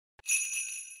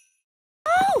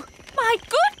my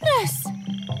goodness!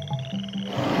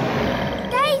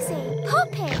 Daisy,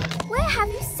 Poppy, where have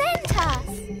you sent us?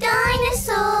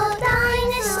 Dinosaur,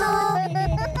 dinosaur.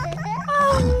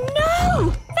 Oh, no!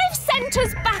 They've sent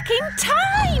us back in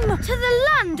time! To the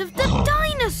land of the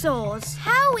dinosaurs.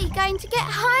 How are we going to get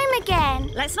home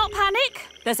again? Let's not panic.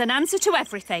 There's an answer to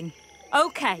everything.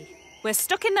 OK, we're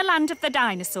stuck in the land of the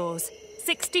dinosaurs,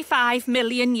 65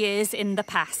 million years in the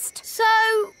past. So,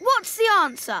 what's the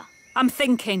answer? I'm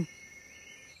thinking.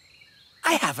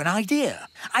 I have an idea.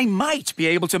 I might be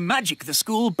able to magic the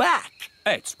school back.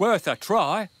 It's worth a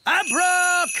try.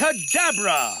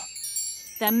 Abracadabra!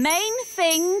 The main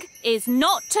thing is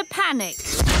not to panic.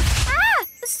 Ah!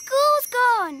 The school's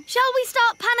gone. Shall we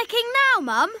start panicking now,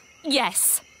 Mum?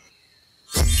 Yes.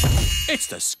 It's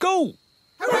the school.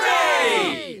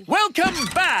 Hooray! Welcome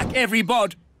back,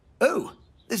 everybody. Oh,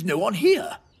 there's no one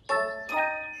here.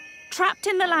 Trapped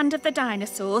in the land of the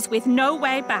dinosaurs with no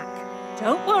way back.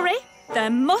 Don't worry, there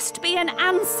must be an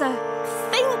answer.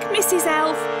 Think, Mrs.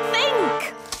 Elf,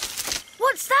 think!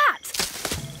 What's that?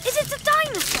 Is it a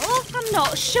dinosaur? I'm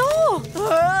not sure.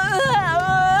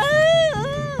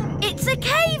 It's a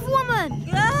cave woman.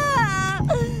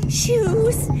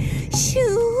 Shoes,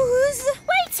 shoes.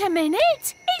 Wait a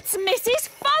minute, it's Mrs.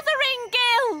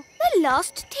 Fotheringill. The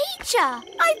lost teacher.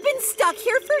 I've been stuck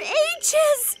here for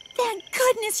ages. Thank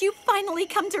goodness you finally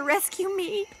come to rescue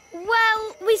me.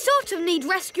 Well, we sort of need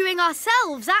rescuing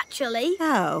ourselves, actually.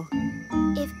 Oh.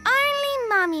 If only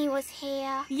Mummy was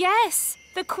here. Yes,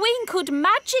 the Queen could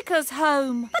magic us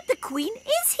home. But the Queen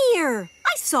is here.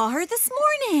 I saw her this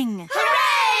morning.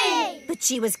 Hooray! But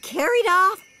she was carried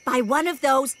off by one of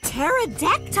those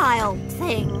pterodactyl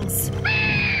things.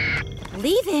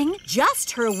 Leaving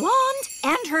just her wand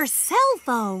and her cell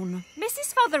phone.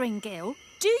 Mrs. Fotheringill,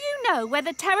 do you know where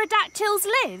the pterodactyls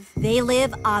live? They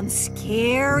live on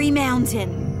Scary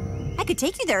Mountain. I could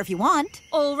take you there if you want.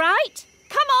 All right.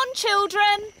 Come on,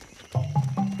 children.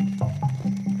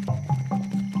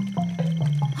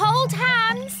 Hold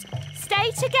hands.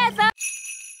 Stay together.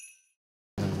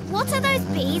 What are those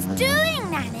bees doing,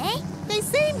 Nanny? They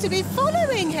seem to be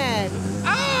following her.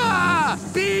 Ah!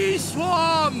 Bee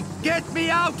swarm! Get me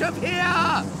out of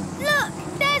here! Look,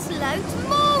 there's loads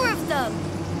more of them.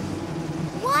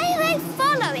 Why are they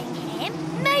following him?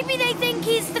 Maybe they think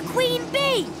he's the queen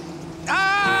bee.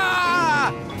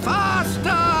 Ah!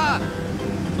 Faster!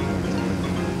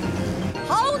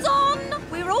 Hold on!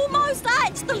 We're almost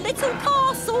at the little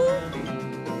castle.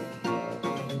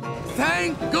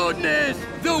 Thank goodness!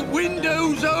 The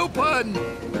window's open!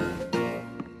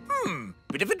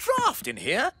 Bit of a draft in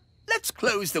here. Let's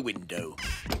close the window.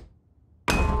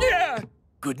 Yeah!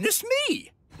 Goodness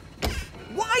me!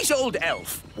 Wise old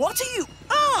elf, what are you...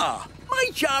 Ah! My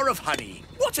jar of honey.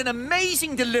 What an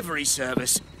amazing delivery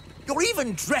service. You're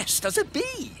even dressed as a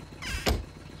bee.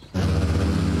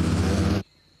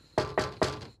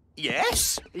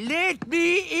 Yes? Let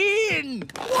me in!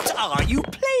 What are you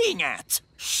playing at?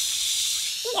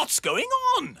 Shh! What's going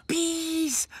on?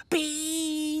 Bees!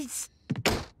 Bees!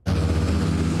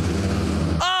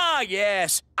 Ah,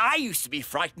 yes. I used to be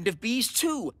frightened of bees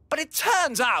too, but it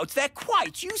turns out they're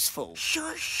quite useful.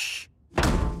 Shush!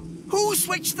 Who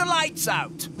switched the lights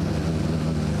out?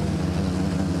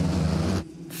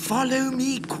 Follow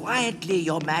me quietly,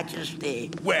 Your Majesty.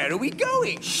 Where are we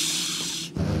going? Shh!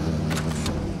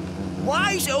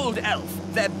 Wise old elf,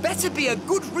 there better be a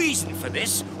good reason for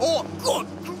this, or good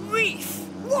grief!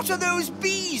 What are those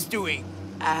bees doing?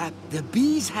 The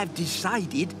bees have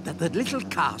decided that the little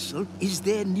castle is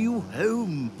their new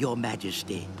home, Your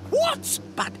Majesty. What?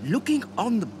 But looking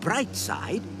on the bright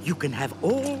side, you can have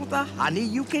all the honey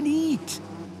you can eat.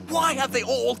 Why have they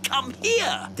all come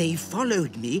here? They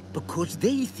followed me because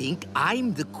they think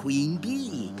I'm the queen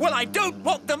bee. Well, I don't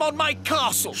want them on my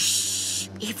castle. Shh!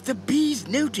 If the bees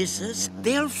notice us,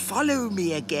 they'll follow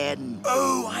me again.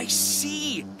 Oh, I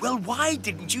see. Well, why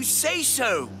didn't you say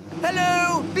so?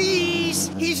 Hello, bees!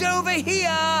 He's over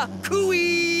here!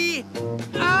 Cooey!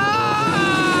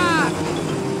 Ah!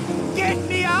 Get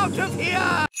me out of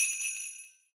here!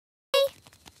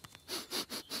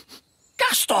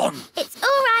 Gaston! It's all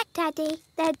right, Daddy.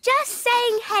 They're just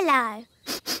saying hello.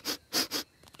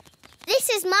 This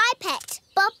is my pet,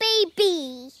 Bobby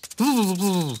Bee.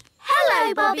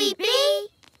 Hello, Bobby Bee.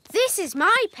 This is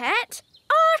my pet,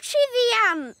 Archie the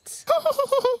ant.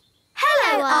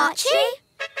 Hello, Archie.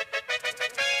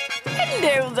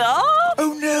 Hello there.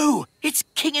 Oh, no! It's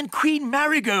King and Queen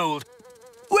Marigold.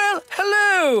 Well,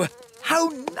 hello! How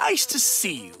nice to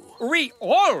see you. We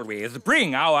always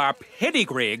bring our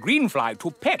pedigree greenfly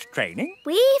to pet training.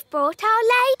 We've brought our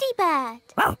ladybird.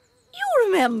 You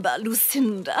remember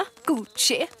Lucinda,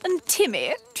 Gucci and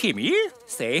Timmy? Timmy,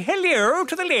 say hello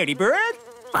to the ladybird.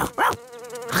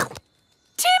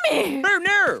 Timmy! Oh,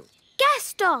 no.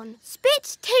 Gaston,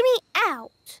 spit Timmy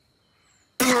out.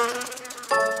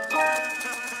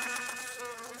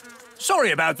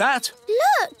 Sorry about that.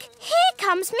 Look, here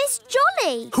comes Miss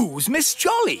Jolly. Who's Miss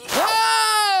Jolly?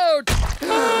 Out!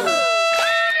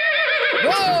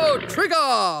 Whoa,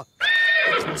 Trigger!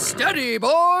 Steady,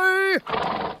 boy!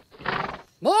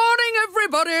 Morning,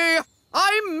 everybody!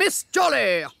 I'm Miss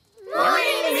Jolly.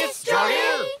 Morning, Miss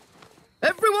Jolly.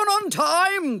 Everyone on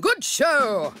time. Good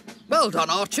show. Well done,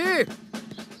 Archie.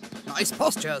 Nice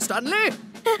posture, Stanley.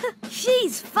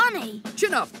 She's funny.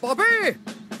 Chin up, Bobby.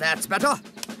 That's better.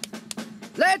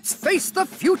 Let's face the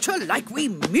future like we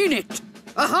mean it.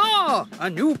 Aha! A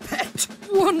new pet.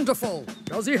 Wonderful.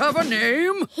 Does he have a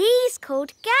name? He's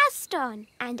called Gaston,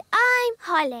 and I'm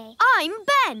Holly. I'm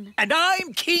Ben. And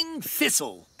I'm King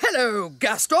Thistle. Hello,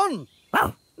 Gaston.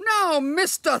 Now,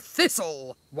 Mr.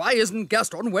 Thistle, why isn't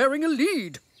Gaston wearing a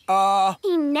lead?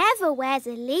 He never wears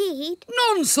a lead.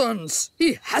 Nonsense!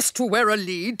 He has to wear a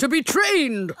lead to be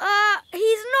trained.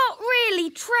 He's not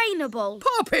really trainable.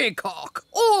 Poppycock!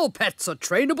 All pets are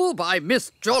trainable by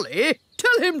Miss Jolly.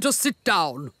 Tell him to sit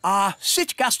down.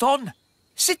 Sit, Gaston.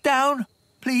 Sit down,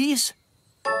 please.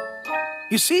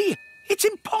 You see, it's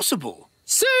impossible.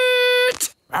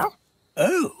 Sit!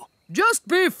 Oh. Just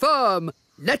be firm.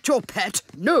 Let your pet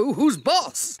know who's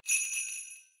boss.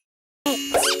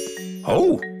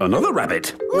 Oh, another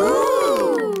rabbit.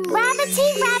 Ooh!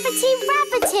 Rabbity, rabbity,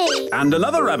 rabbity. And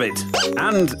another rabbit.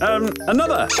 And,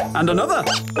 another. And another.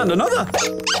 And another.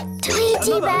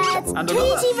 Tweety birds, And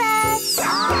Tweety birds.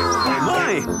 Oh,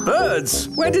 my! Birds!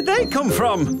 Where did they come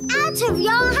from? Out of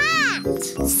your hat.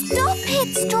 Stop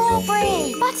it,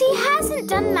 Strawberry. But he hasn't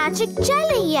done magic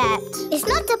jelly yet. It's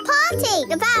not a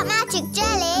party about magic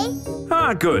jelly.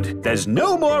 Ah, good. There's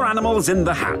no more animals in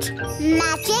the hat.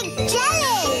 Magic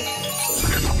jelly.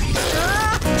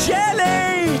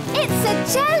 Jelly! It's a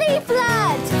jelly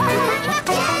flood.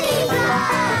 Jelly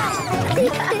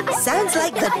flood. Sounds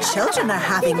like the children are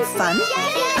having fun.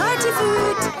 Party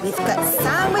food. We've got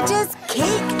sandwiches,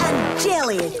 cake and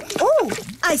jelly. Oh,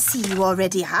 I see you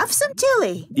already have some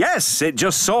jelly. Yes, it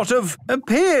just sort of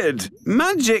appeared.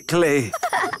 Magically.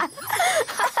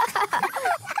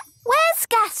 Where's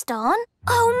Gaston?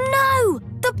 Oh no!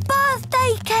 The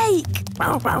birthday cake!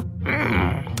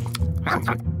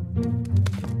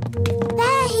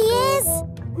 There he is!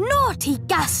 Naughty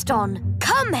Gaston,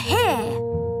 come here.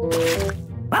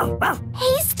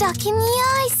 He's stuck in the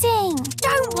icing.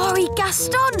 Don't worry,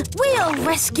 Gaston. We'll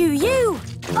rescue you.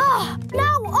 Oh,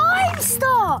 now I'm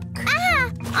stuck.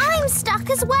 I'm stuck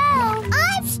as well.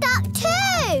 I'm stuck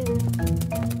too.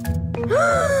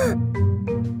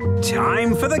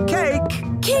 Time for the cake.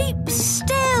 Keep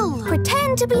still.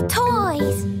 Pretend to be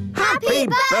toys. Happy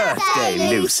birthday,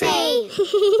 Lucy.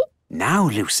 Now,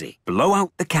 Lucy, blow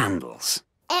out the candles.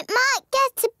 It might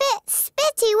get a bit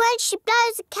spitty when she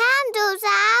blows the candles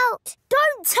out.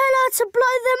 Don't tell her to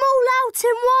blow them all out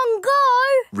in one go.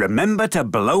 Remember to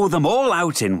blow them all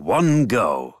out in one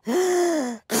go.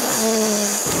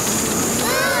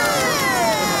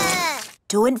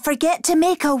 Don't forget to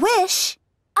make a wish.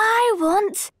 I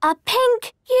want a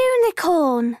pink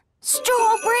unicorn.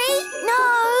 Strawberry?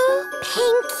 No.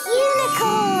 Pink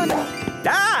unicorn.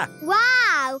 Ah!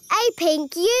 Wow, a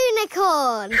pink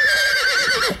unicorn.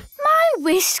 My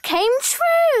wish came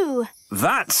true.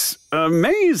 That's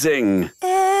amazing.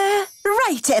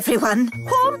 Right, everyone.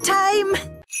 Home time.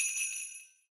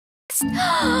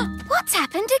 What's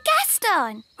happened to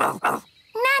Gaston?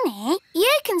 Nanny,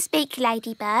 you can speak,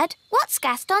 Ladybird. What's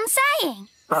Gaston saying?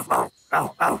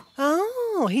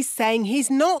 Oh, he's saying he's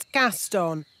not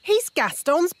Gaston. He's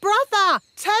Gaston's brother,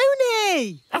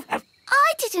 Tony.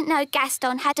 I didn't know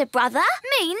Gaston had a brother.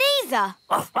 Me neither.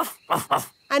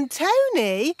 And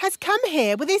Tony has come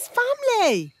here with his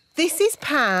family. This is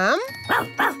Pam.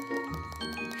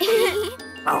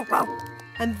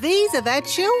 And these are their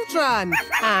children,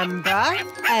 Amber,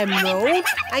 Emerald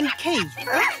and Keith.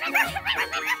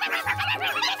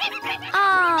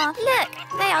 Ah, look,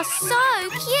 they are so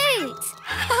cute.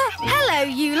 Hello,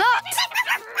 you lot.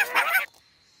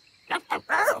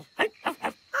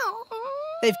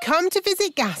 They've come to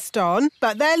visit Gaston,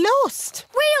 but they're lost.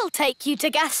 We'll take you to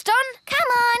Gaston. Come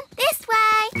on, this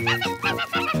way.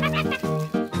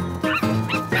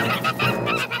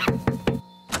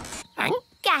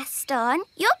 Gaston,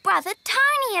 your brother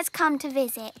Tony has come to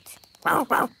visit. Oh,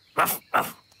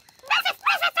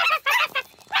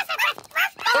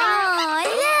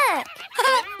 look!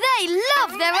 They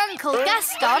love their Uncle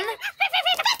Gaston.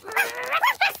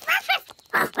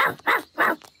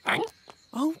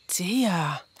 Oh,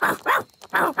 dear.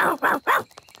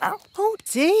 Oh,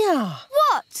 dear.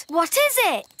 What? What is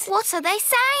it? What are they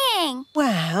saying?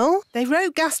 Well, they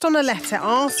wrote Gaston a letter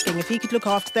asking if he could look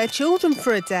after their children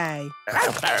for a day.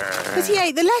 But he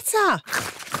ate the letter.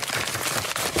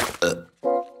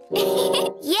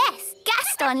 Yes,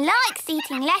 Gaston likes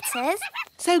eating letters.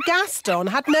 So Gaston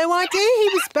had no idea he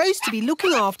was supposed to be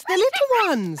looking after the little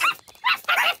ones.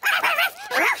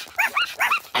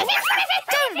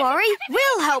 Don't worry,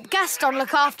 we'll help Gaston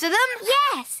look after them.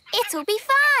 Yes, it'll be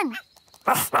fun.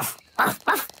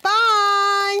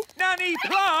 Bye! Nanny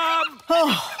Plum!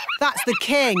 Oh, that's the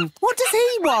king. What does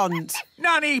he want?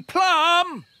 Nanny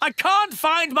Plum! I can't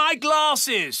find my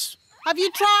glasses. Have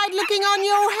you tried looking on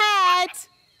your head?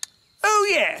 Oh,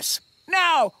 yes.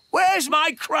 Now, where's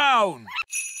my crown?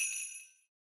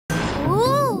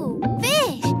 Ooh,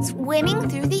 fish swimming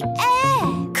through the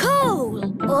air. Cool.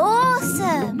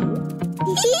 Awesome.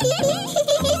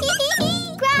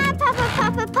 Grandpapa,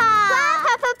 Papa, Papa.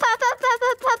 Grandpapa,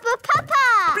 Papa, Papa,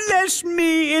 Papa. Bless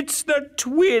me, it's the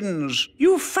twins.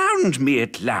 You found me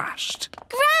at last.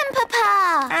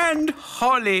 Grandpapa. And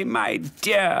Holly, my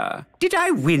dear, did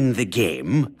I win the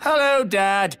game? Hello,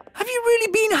 Dad. Have you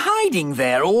really been hiding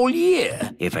there all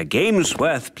year? If a game's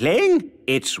worth playing,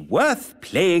 it's worth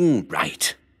playing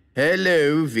right.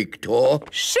 Hello, Victor.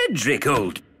 Cedric,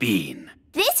 old bean.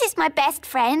 This is my best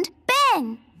friend,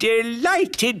 Ben.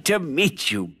 Delighted to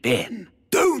meet you, Ben.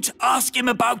 Don't ask him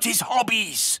about his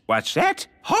hobbies. What's that?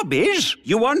 Hobbies?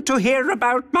 You want to hear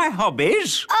about my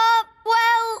hobbies?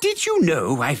 Well... Did you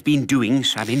know I've been doing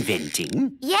some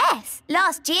inventing? Yes.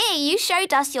 Last year you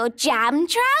showed us your jam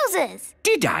trousers.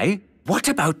 Did I? What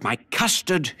about my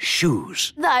custard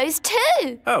shoes? Those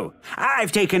too. Oh,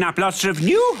 I've taken up lots of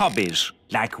new hobbies,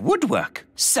 like woodwork.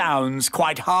 Sounds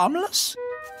quite harmless.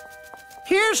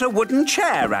 Here's a wooden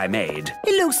chair I made.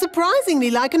 It looks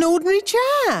surprisingly like an ordinary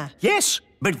chair. Yes,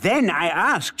 but then I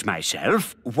asked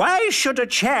myself, why should a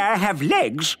chair have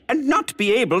legs and not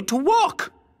be able to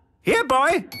walk? Here,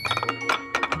 boy.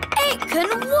 It can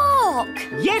walk.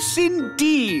 Yes,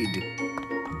 indeed.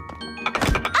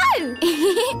 Oh!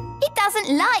 It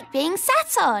doesn't like being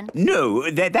sat on. No,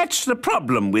 that's the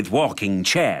problem with walking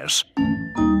chairs.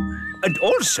 And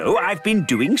also, I've been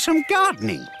doing some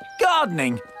gardening.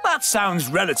 Gardening? That sounds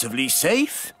relatively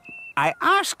safe. I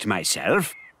asked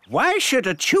myself, why should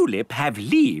a tulip have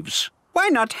leaves? Why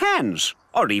not hands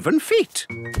or even feet?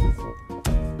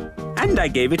 And I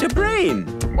gave it a brain.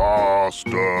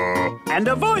 Master. And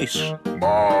a voice.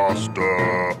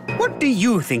 Master. What do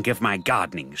you think of my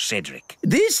gardening, Cedric?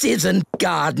 This isn't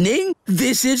gardening.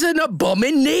 This is an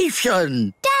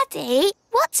abomination. Daddy,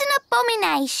 what's an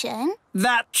abomination?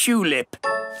 That tulip.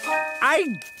 I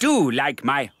do like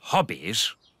my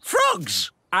hobbies.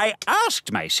 Frogs! I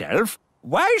asked myself,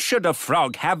 why should a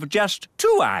frog have just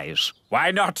 2 eyes? Why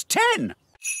not 10?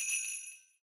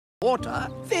 Water,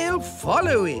 they'll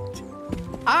follow it.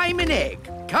 I'm an egg.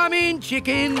 Come in,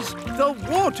 chickens. The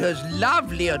water's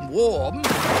lovely and warm.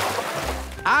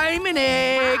 I'm an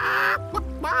egg.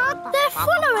 They're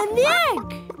following the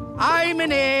egg. I'm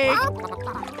an egg.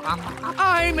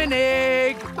 I'm an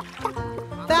egg.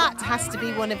 That has to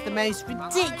be one of the most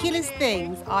ridiculous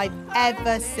things I've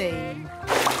ever seen.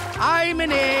 I'm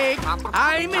an egg.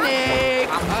 I'm an egg.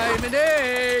 I'm an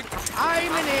egg.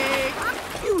 I'm an egg.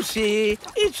 You see,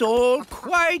 it's all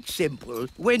quite simple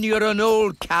when you're an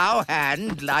old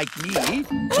cowhand like me.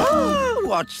 Oh,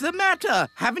 what's the matter?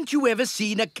 Haven't you ever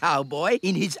seen a cowboy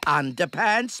in his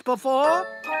underpants before?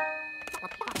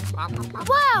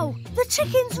 Wow, the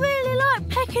chickens really like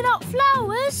picking up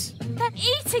flowers. They're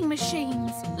eating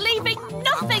machines, leaving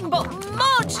nothing but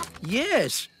mud.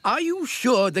 Yes. Are you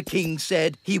sure the king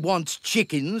said he wants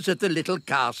chickens at the little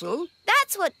castle?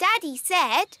 That's what Daddy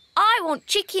said. I want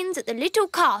chickens at the little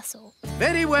castle.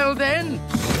 Very well, then.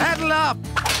 Saddle up.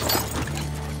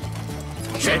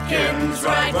 Chickens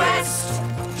ride west.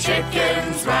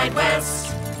 Chickens ride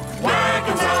west.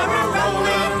 Wagons are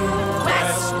a-rolling.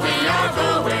 West we are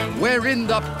going. We're in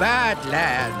the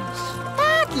Badlands.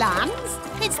 Badlands?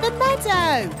 It's the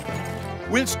meadow.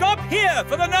 We'll stop here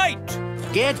for the night.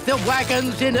 Get the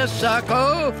wagons in a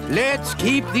circle. Let's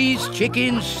keep these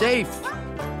chickens safe.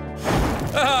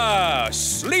 Ah,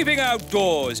 sleeping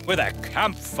outdoors with a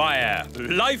campfire.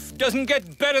 Life doesn't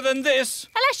get better than this.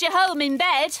 Unless you're home in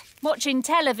bed, watching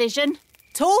television.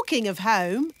 Talking of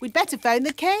home, we'd better phone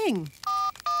the king.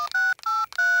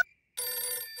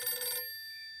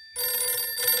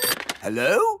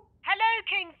 Hello? Hello,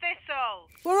 King Thistle.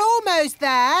 We're almost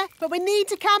there, but we need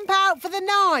to camp out for the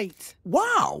night.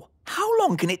 Wow! How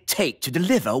long can it take to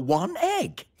deliver one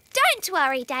egg? Don't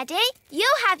worry, Daddy. You'll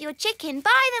have your chicken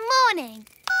by the morning.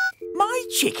 My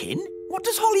chicken? What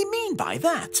does Holly mean by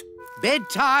that?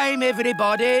 Bedtime,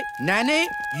 everybody. Nanny,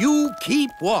 you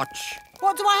keep watch.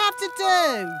 What do I have to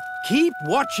do? Keep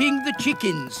watching the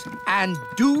chickens and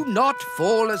do not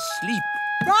fall asleep.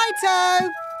 Righto!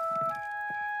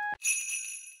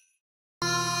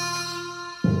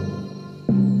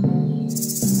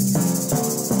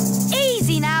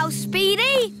 Easy now,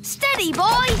 Speedy. Steady, boy.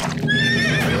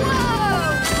 Whoa!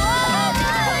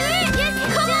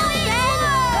 Come on,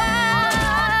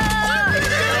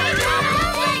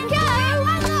 Let go.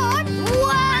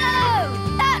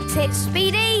 Whoa! That's it,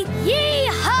 Speedy.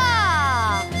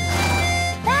 Yee-haw!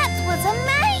 That was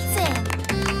amazing.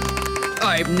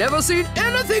 I've never seen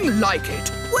anything like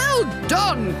it. Well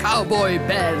done, Cowboy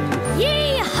Ben.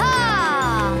 Yee-haw!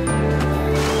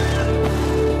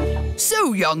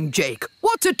 So, young Jake,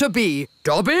 what's it to be?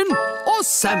 Dobbin or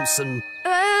Samson?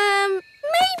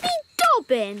 Maybe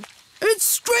Dobbin. It's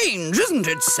strange, isn't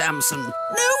it, Samson?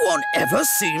 No one ever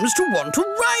seems to want to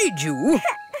ride you.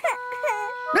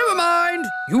 Never mind.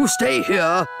 You stay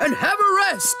here and have a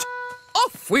rest.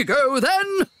 Off we go,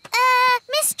 then.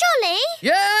 Miss Jolly?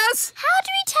 Yes? How do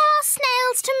we tell our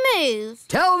snails to move?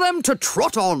 Tell them to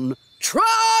trot on.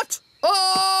 Trot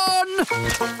on!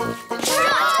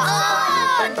 Trot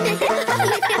on!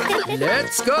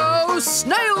 Let's go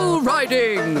snail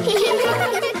riding.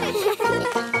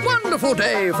 Wonderful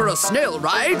day for a snail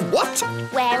ride, what?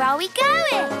 Where are we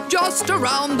going? Just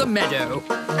around the meadow.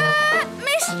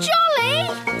 Miss Jolly!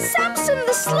 Samson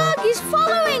the slug is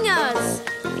following us.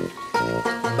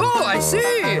 Oh, I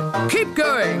see. Keep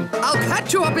going. I'll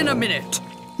catch you up in a minute.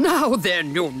 Now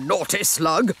then, you naughty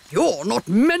slug. You're not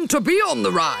meant to be on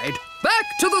the ride. Back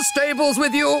to the stables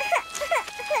with you.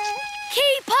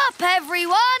 Keep up,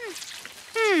 everyone.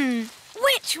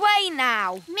 Which way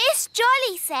now? Miss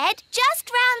Jolly said just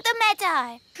round the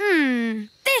meadow.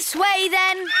 This way,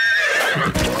 then.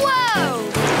 Whoa!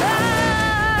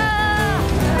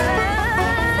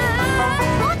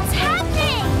 What's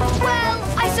happening? Well,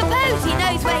 I suppose he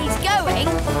knows where he's going.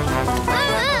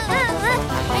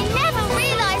 I never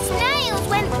realised snails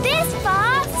went this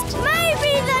fast.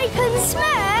 Maybe they can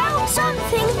smell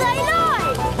something they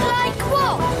like. Like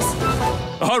what?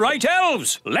 All right,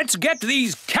 elves, let's get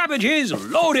these cabbages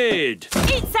loaded.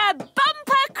 It's a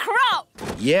bumper crop.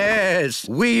 Yes,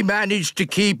 we managed to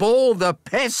keep all the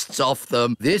pests off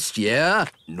them this year.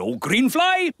 No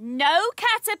greenfly. No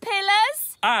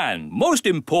caterpillars. And most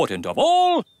important of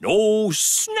all, no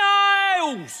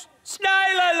snails.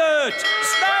 Snail alert!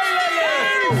 Snail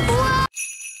alert!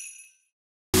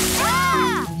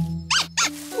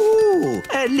 Ooh,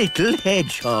 a little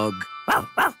hedgehog.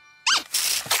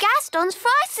 Gaston's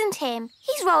frightened him.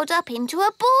 He's rolled up into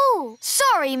a ball.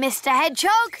 Sorry, Mr.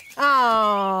 Hedgehog.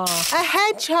 Ah, a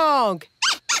hedgehog.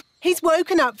 He's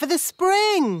woken up for the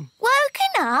spring.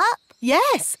 Woken up?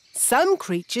 Yes, some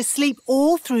creatures sleep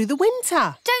all through the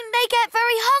winter. Don't they get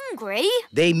very hungry?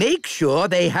 They make sure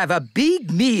they have a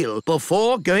big meal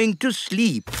before going to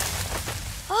sleep.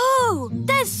 Oh,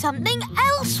 there's something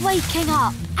else waking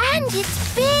up. And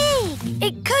it's big.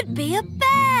 It could be a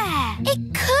bear.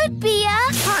 It could be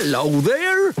a... Hello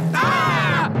there.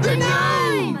 Ah! The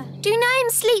gnome! Do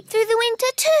gnomes sleep through the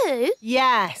winter too?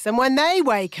 Yes, and when they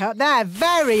wake up, they're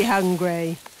very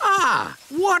hungry. Ah,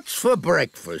 what's for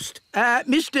breakfast?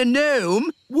 Mr.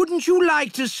 Gnome, wouldn't you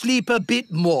like to sleep a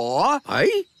bit more?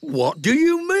 Eh? What do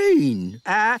you mean?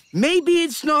 Maybe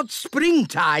it's not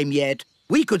springtime yet.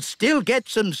 We could still get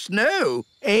some snow.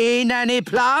 Eh, Nanny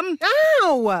Plum?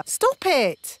 Ow! Stop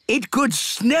it. It could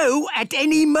snow at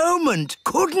any moment,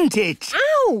 couldn't it?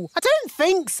 Ow! I don't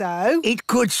think so. It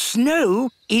could snow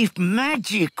if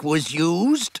magic was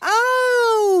used.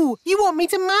 Oh! You want me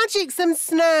to magic some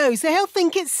snow so he'll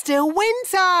think it's still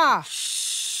winter.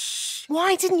 Shh!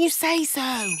 Why didn't you say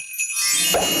so?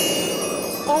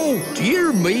 Oh,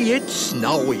 dear me, it's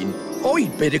snowing.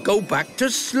 I'd better go back to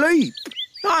sleep.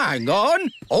 Hang on.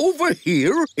 Over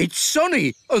here, it's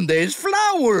sunny and there's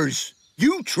flowers.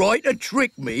 You try to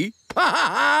trick me? Ha ha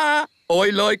ha!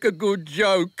 I like a good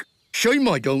joke. Shame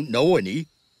I don't know any.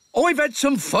 I've had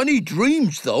some funny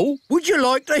dreams, though. Would you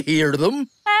like to hear them?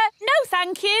 No,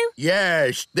 thank you.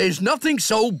 Yes, there's nothing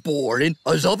so boring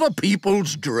as other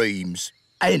people's dreams.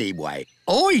 Anyway,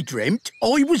 I dreamt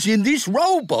I was in this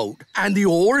rowboat and the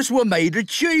oars were made of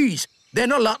cheese.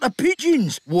 Then a lot of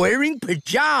pigeons wearing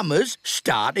pyjamas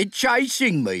started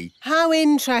chasing me. How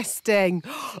interesting.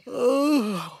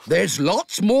 There's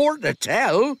lots more to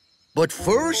tell, but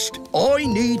first I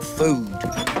need food.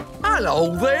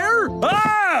 Hello there.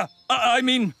 Ah! I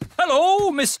mean, hello,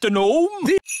 Mr.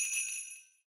 Gnome.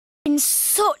 been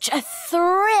such a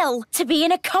thrill to be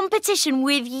in a competition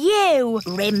with you.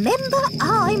 Remember,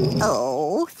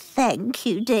 Oh, thank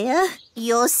you, dear.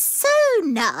 You're so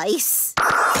nice.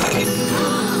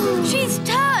 She's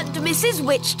turned Mrs.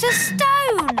 Witch to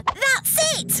stone.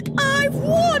 That's it! I've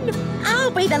won!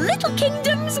 I'll be the Little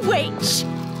Kingdom's witch.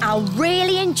 I'll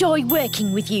really enjoy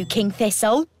working with you, King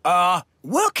Thistle.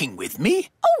 Working with me?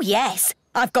 Oh, yes.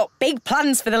 I've got big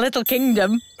plans for the Little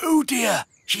Kingdom. Oh, dear.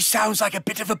 She sounds like a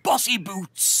bit of a bossy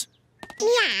boots.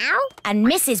 Meow. And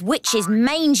Mrs. Witch's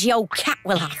mangy old cat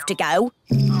will have to go.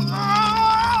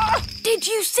 Did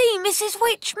you see Mrs.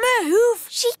 Witch move?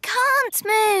 She can't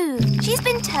move. She's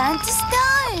been turned to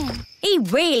stone. He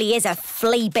really is a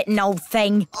flea-bitten old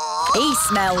thing. He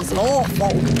smells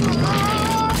awful.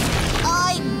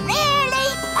 I'm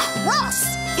really cross.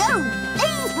 You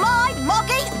leave my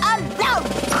Moggy alone.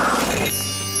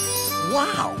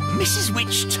 Wow, Mrs.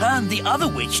 Witch turned the other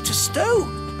witch to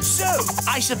stone. So,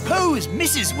 I suppose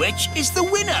Mrs. Witch is the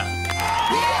winner.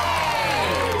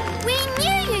 We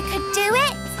knew you could do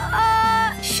it.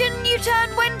 Shouldn't you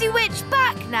turn Wendy Witch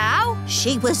back now?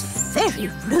 She was very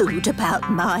rude about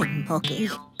my Moggy.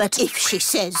 But if she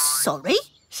says sorry...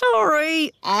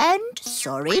 Sorry. And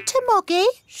sorry to Moggy.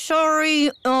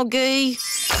 Sorry, Oggy.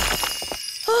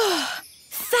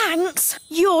 Thanks.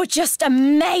 You're just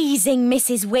amazing,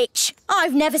 Mrs. Witch.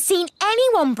 I've never seen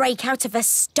anyone break out of a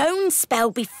stone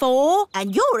spell before.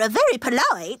 And you're a very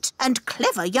polite and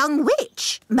clever young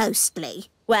witch, mostly.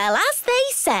 Well, as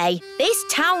they say, this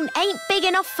town ain't big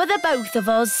enough for the both of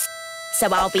us.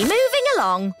 So I'll be moving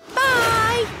along.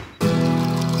 Bye!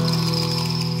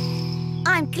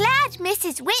 I'm glad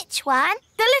Mrs. Witch won.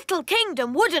 The Little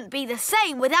Kingdom wouldn't be the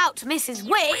same without Mrs.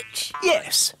 Witch.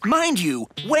 Yes, mind you,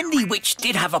 Wendy Witch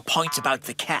did have a point about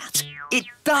the cat. It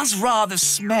does rather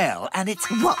smell, and it's...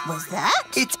 What was that?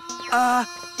 It,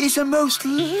 is a most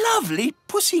lovely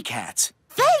pussycat.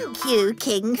 Thank you,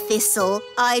 King Thistle.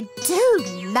 I do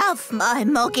love my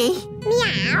Moggy.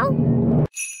 Meow.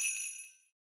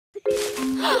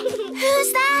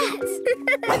 Who's that?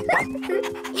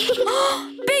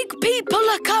 Big people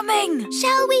are coming.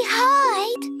 Shall we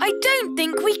hide? I don't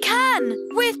think we can.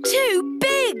 We're too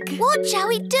big. What shall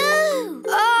we do?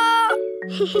 Oh,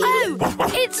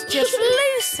 it's just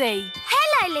Lucy.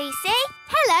 Hello, Lucy.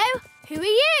 Hello. Who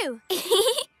are you?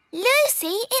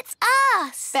 Lucy, it's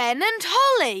us. Ben and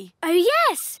Holly. Oh,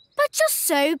 yes. But you're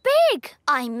so big.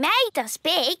 I made us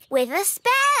big with a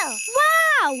spell.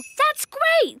 Wow, that's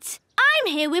great. I'm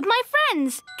here with my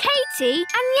friends, Katie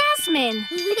and Yasmin.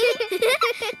 Do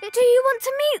you want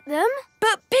to meet them?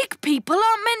 But big people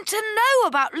aren't meant to know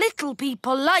about little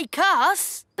people like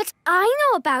us. But I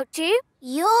know about you.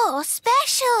 You're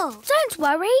special. Don't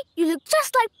worry, you look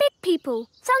just like big people.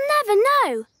 They'll never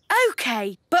know.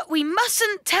 OK, but we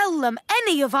mustn't tell them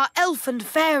any of our elf and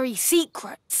fairy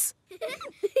secrets.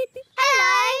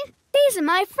 Hello. These are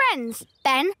my friends,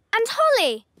 Ben and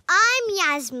Holly. I'm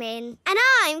Yasmin. And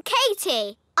I'm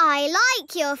Katie. I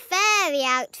like your fairy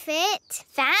outfit.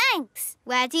 Thanks.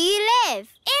 Where do you live?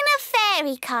 In a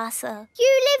fairy castle.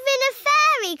 You live in a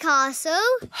fairy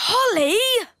castle? Holly?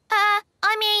 I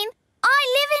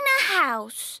live in a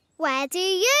house. Where do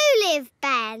you live,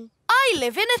 Ben? I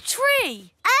live in a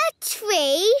tree. A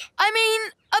tree?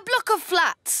 A block of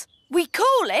flats. We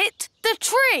call it the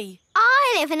tree.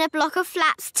 I live in a block of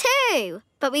flats too,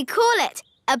 but we call it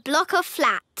a block of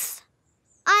flats.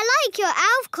 I like your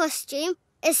elf costume,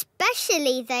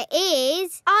 especially the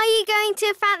ears. Are you going to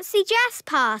a fancy dress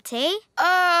party?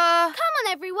 Come on,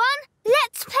 everyone.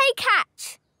 Let's play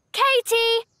catch.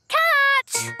 Katie,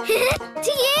 catch!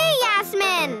 To you,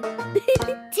 Yasmin.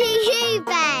 To you,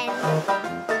 Ben.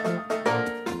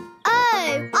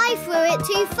 Oh, I threw it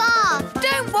too far.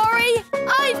 Don't worry,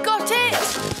 I've got it.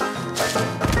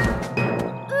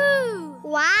 Ooh.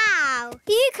 Wow,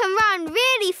 you can run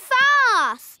really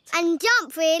fast and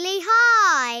jump really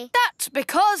high. That's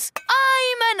because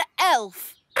I'm an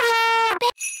elf.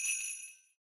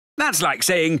 That's like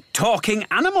saying talking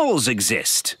animals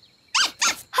exist.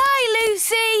 Hi,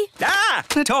 Lucy. Ah,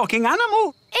 a talking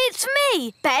animal. It's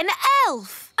me, Ben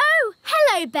Elf. Oh,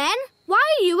 hello, Ben. Why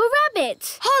are you a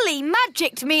rabbit? Holly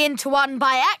magicked me into one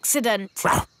by accident.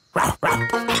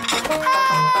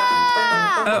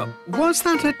 Was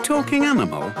that a talking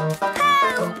animal?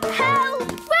 Help!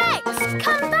 Help! Rex,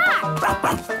 come back!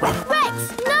 Rex,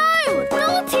 no!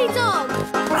 Naughty dog!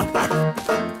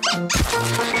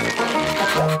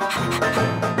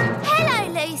 Hello,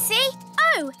 Lucy.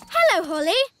 Oh, hello,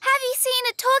 Holly. Have you seen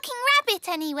a talking rabbit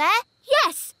anywhere?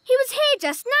 Yes, he was here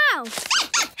just now.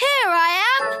 Here I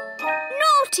am.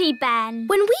 naughty, Ben.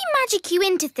 When we magic you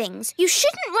into things, you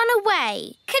shouldn't run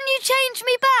away. Can you change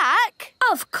me back?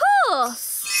 Of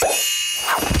course.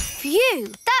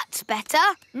 Phew, that's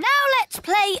better. Now let's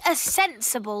play a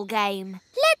sensible game.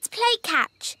 Let's play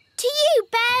catch. To you,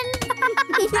 Ben.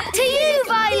 To you,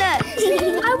 Violet.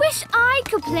 I wish I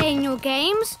could play in your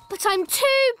games, but I'm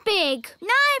too big. No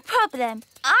problem.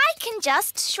 I can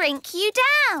just shrink you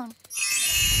down.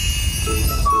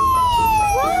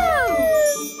 Whoa!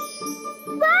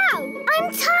 Wow,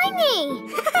 I'm tiny.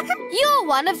 You're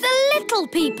one of the little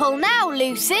people now,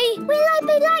 Lucy. Will I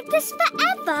be like this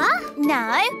forever?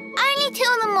 No, only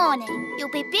till the morning.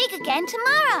 You'll be big again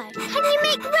tomorrow. Can you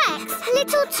make Rex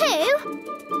little too?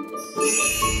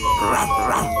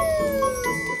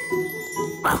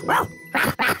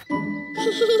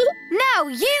 Now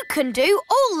you can do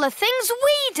all the things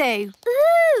we do.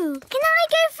 Ooh, can I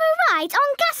go for a ride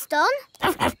on Gaston?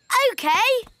 OK.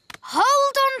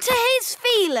 Hold on to his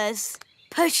feelers.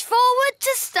 Push forward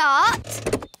to start.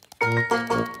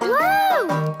 Whoa!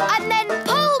 And then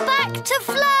pull back to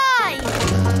fly.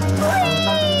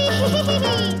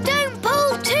 Whee! Don't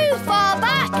pull too far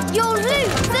back. You'll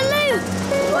lose the loop.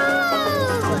 Whoa!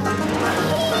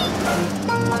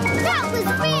 That was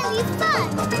really fun.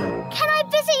 Can I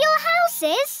visit your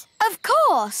houses? Of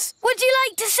course. Would you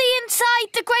like to see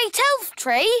inside the great elf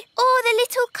tree? Or the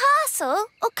little castle?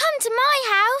 Or come to my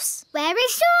house? Where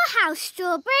is your house,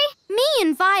 Strawberry? Me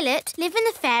and Violet live in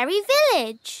the fairy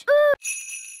village.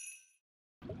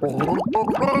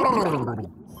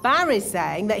 Barry's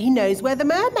saying that he knows where the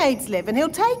mermaids live and he'll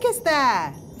take us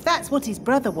there. If that's what his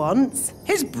brother wants.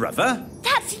 His brother?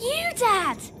 That's you,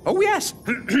 Dad. Oh, yes.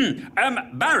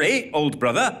 Barry, old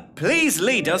brother, please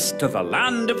lead us to the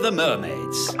land of the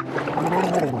mermaids.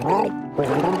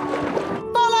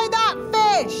 Follow that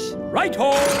fish!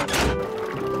 Right-ho!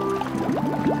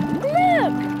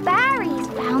 Look, Barry's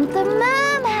found the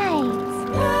mermaids.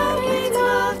 Mermaids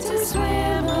love to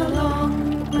swim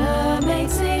along.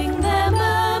 Mermaids sing their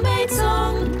mermaid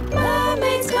song.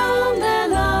 Mermaids come, they're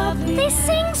lovely. They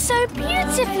sing so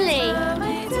beautifully.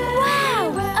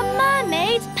 Wow, a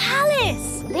mermaid's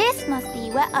palace. This must be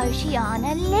where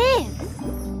Oceana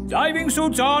lives. Diving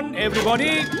suits on,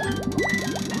 everybody.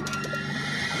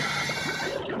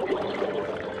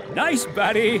 Nice,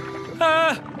 Barry.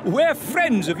 We're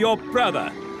friends of your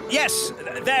brother. Yes,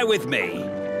 they're with me.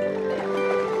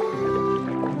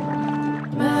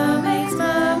 Mermaids,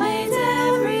 mermaids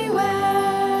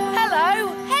everywhere.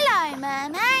 Hello. Hello,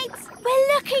 mermaids. We're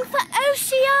looking for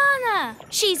Oceana.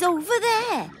 She's over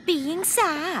there, being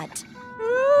sad.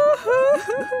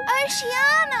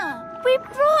 Oceana. We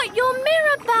brought your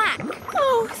mirror back.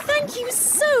 Oh, thank you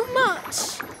so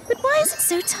much. But why is it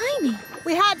so tiny?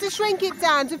 We had to shrink it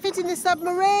down to fit in the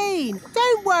submarine.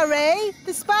 Don't worry.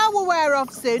 The spell will wear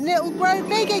off soon and it'll grow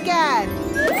big again.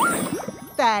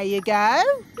 There you go.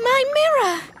 My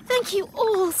mirror. Thank you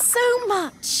all so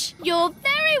much. You're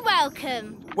very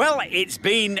welcome. Well, it's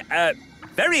been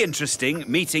very interesting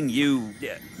meeting you,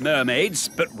 mermaids,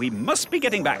 but we must be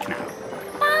getting back now.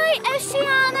 Bye,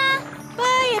 Oceana.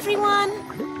 Bye, everyone.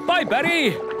 Bye,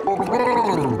 Barry.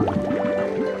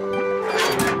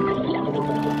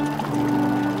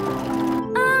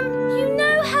 You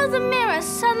know how the mirror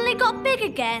suddenly got big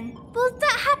again? Will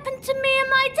that happen to me and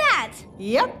my dad?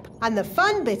 Yep. And the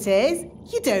fun bit is,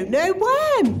 you don't know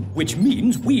when. Which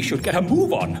means we should get a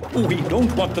move on. We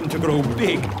don't want them to grow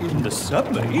big in the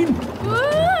submarine.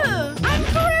 Ooh, I'm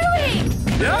growing.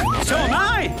 Yeah, so am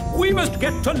I. We must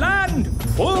get to land.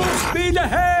 Full speed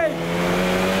ahead.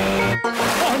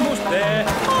 Almost there.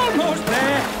 Almost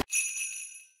there.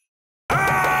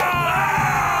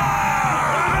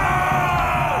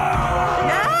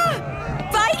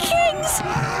 Vikings!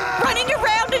 Running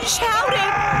around and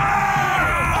shouting.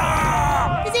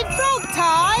 Is it frog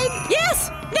time?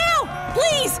 Yes, now,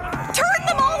 please, turn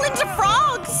them all into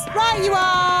frogs. Right you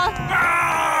are.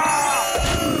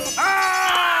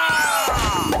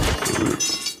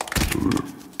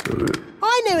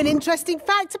 I know an interesting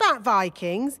fact about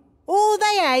Vikings. All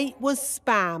they ate was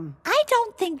spam. I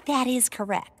don't think that is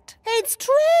correct. It's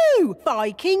true.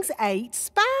 Vikings ate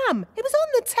spam. It was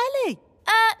on the telly.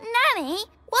 Nanny,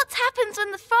 what happens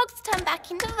when the frogs turn back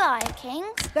into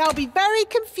Vikings? They'll be very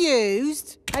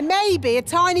confused and maybe a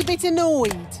tiny bit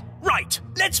annoyed. Right,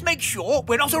 let's make sure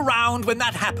we're not around when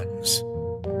that happens.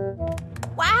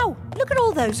 Wow, look at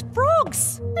all those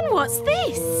frogs. And what's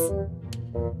this?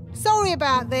 Sorry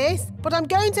about this, but I'm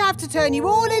going to have to turn you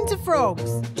all into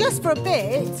frogs. Just for a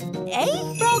bit.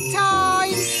 Eh? Frog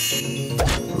time!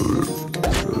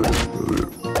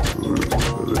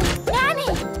 Nanny,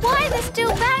 why are there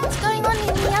still bangs going on in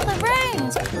the other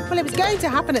rooms? Well, it was going going to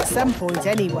happen at some point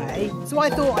anyway, so I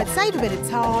thought I'd save a bit of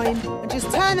time and just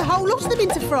turn the whole lot of them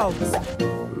into frogs.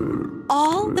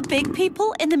 All the big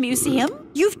people in the museum?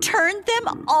 You've turned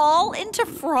them all into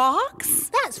frogs?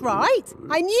 That's right.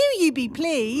 I knew you'd be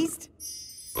pleased.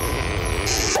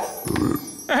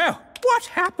 Oh, what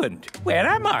happened? Where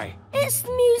am I? It's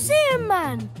the museum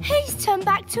man. He's turned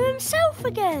back to himself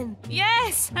again.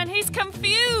 Yes, and he's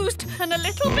confused and a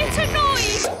little bit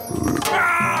annoyed.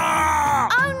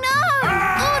 Oh no!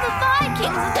 All the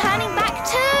Vikings are turning back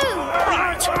too.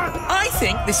 Right. I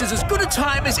think this is as good a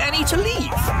time as any to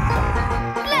leave.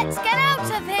 Let's get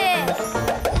out of here.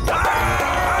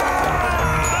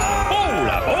 All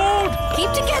aboard!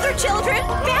 Keep together, children.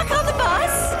 Back on the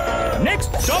bus.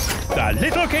 Next stop, the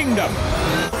Little Kingdom.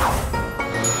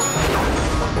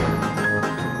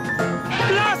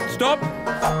 Last stop.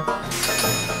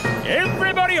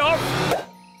 Everybody off.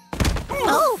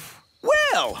 Oh!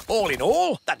 Well, all in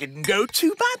all, that didn't go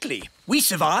too badly. We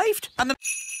survived, and the...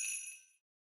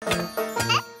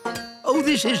 Oh,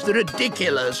 this is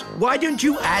ridiculous. Why don't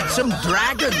you add some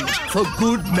dragons for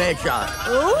good measure?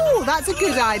 Oh, that's a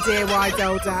good idea, Wise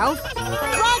Old Elf.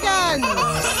 Dragons!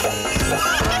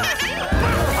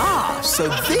 So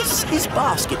this is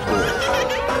basketball.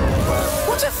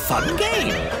 What a fun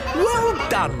game. Well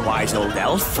done, Wise Old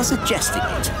Elf, for suggesting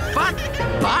it. But...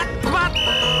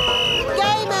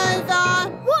 Game over!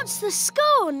 What's the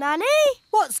score, Nanny?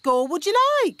 What score would you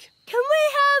like? Can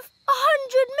we have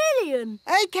 100 million?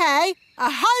 OK,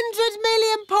 100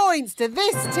 million points to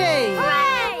this team.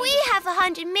 Hooray! We have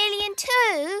 100 million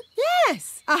too.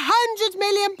 Yes, 100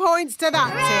 million points to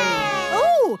that team.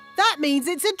 Oh, that means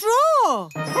it's a draw.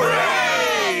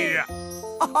 Hooray!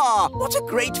 Ah, what a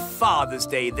great Father's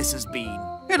Day this has been.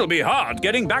 It'll be hard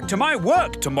getting back to my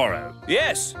work tomorrow.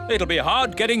 Yes, it'll be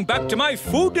hard getting back to my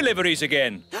food deliveries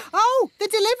again. Oh, the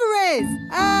deliveries.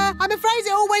 I'm afraid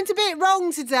it all went a bit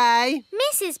wrong today.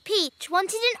 Mrs. Peach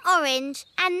wanted an orange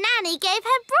and Nanny gave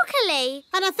her broccoli.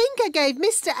 And I think I gave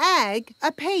Mr. Egg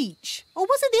a peach. Or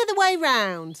was it the other way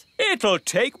round? It'll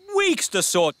take weeks to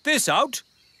sort this out.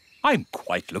 I'm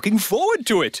quite looking forward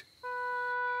to it.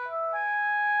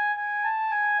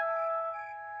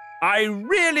 I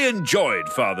really enjoyed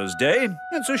Father's Day.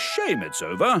 It's a shame it's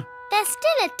over. There's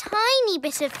still a tiny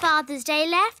bit of Father's Day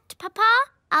left, Papa.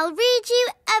 I'll read you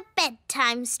a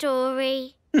bedtime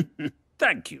story.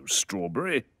 Thank you,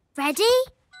 Strawberry. Ready?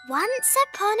 Once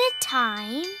upon a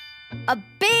time... A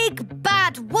big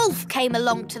bad wolf came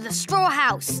along to the straw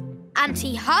house, and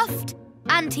he huffed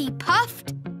and he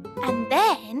puffed, And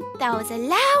then there was a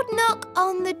loud knock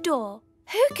on the door.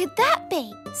 Who could that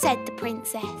be? Said the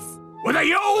princess. With a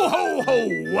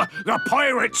yo-ho-ho, the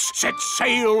pirates set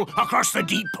sail across the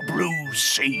deep blue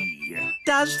sea.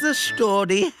 Does the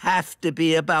story have to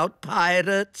be about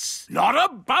pirates? Not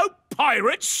about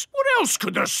pirates. What else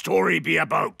could the story be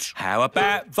about? How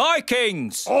about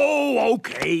Vikings? Oh,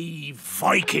 OK,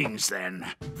 Vikings then.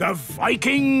 The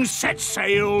Vikings set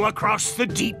sail across the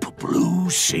deep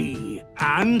blue sea.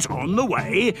 And on the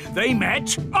way, they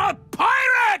met a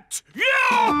pirate!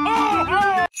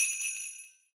 Yo-ho-ho!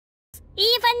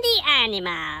 Even the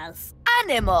animals.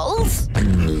 Animals?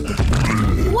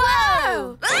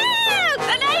 Whoa! Ah,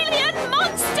 an alien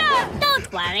monster! Don't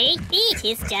worry, it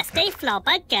is just a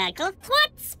flopper gurgle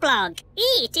thwats-splog.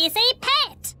 It is a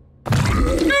pet.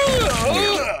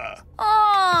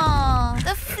 Oh,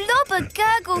 the flobber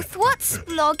gurgle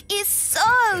thwats-splog is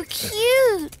so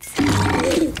cute.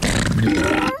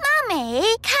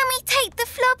 Mummy, can we take the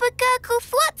flobber gurgle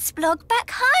thwats-splog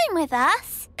back home with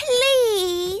us?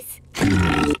 Please?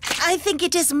 I think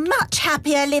it is much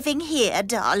happier living here,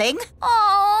 darling.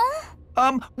 Oh.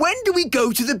 When do we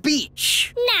go to the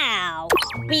beach? Now,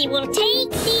 we will take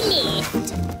the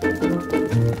lift.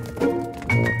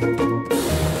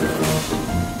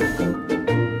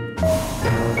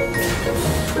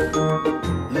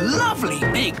 Lovely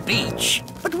big beach.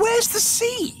 But where's the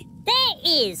sea? There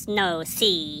is no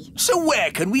sea. So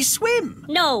where can we swim?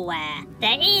 Nowhere.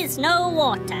 There is no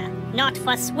water. Not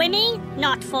for swimming,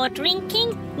 not for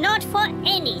drinking, not for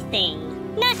anything.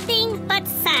 Nothing but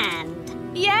sand.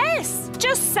 Yes,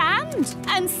 just sand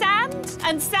and sand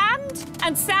and sand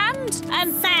and sand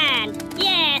and sand.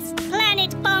 Yes,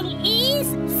 Planet Bung is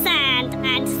sand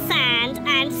and sand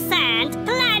and sand.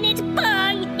 Planet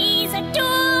Bung is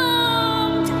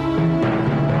doomed.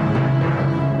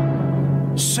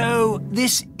 So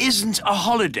this isn't a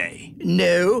holiday?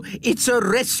 No, it's a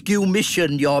rescue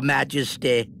mission, Your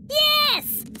Majesty.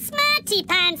 Yes, Smarty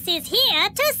Pants is here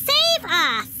to save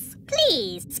us.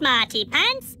 Please, Smarty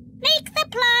Pants, make the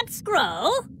plants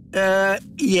grow.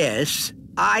 Yes.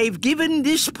 I've given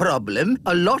this problem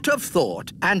a lot of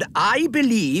thought, and I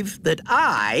believe that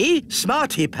I,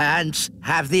 Smarty Pants,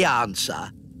 have the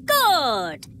answer.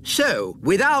 Good. So,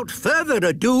 without further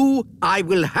ado, I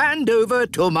will hand over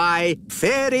to my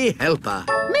fairy helper.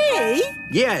 Me?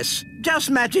 Yes, just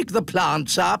magic the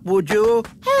plants up, would you?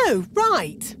 Oh,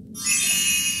 right.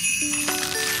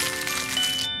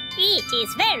 It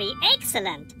is very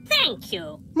excellent. Thank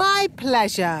you. My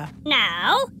pleasure.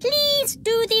 Now, please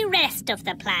do the rest of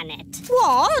the planet.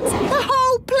 What? The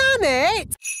whole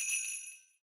planet?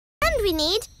 And we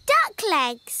need duck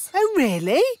legs. Oh,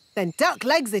 really? Then duck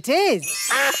legs it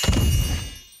is.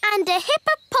 And a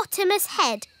hippopotamus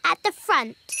head at the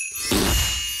front.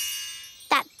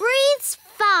 That breathes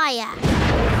fire.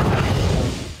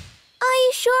 Are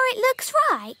you sure it looks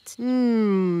right?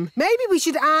 Maybe we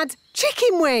should add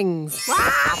chicken wings.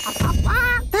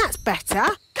 That's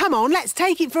better. Come on, let's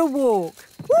take it for a walk.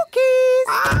 Walkies!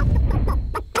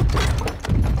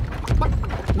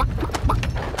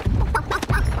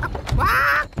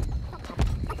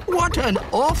 What an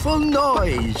awful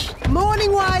noise.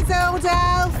 Morning, wise old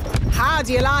elf. How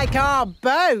do you like our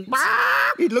boat?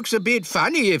 It looks a bit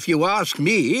funny if you ask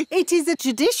me. It is a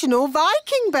traditional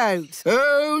Viking boat.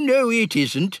 Oh, no, it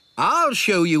isn't. I'll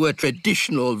show you a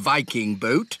traditional Viking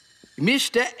boat.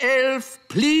 Mr. Elf,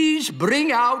 please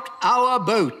bring out our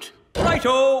boat.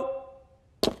 Righto!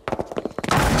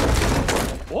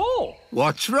 Oh!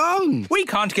 What's wrong? We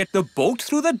can't get the boat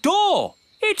through the door.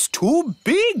 It's too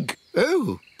big.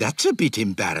 Oh, that's a bit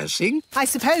embarrassing. I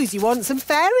suppose you want some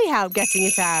fairy help getting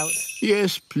it out.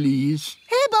 Yes, please.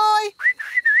 Here, boy.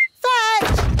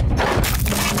 Fetch!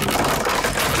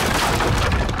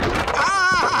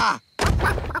 Ah!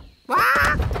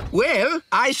 Well,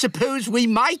 I suppose we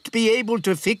might be able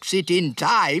to fix it in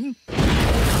time.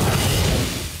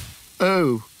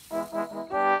 Oh.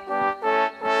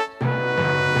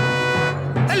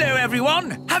 Hello,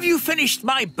 everyone. Have you finished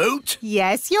my boat?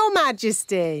 Yes, Your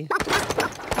Majesty.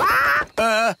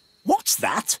 What's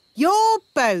that? Your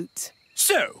boat.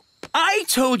 So, I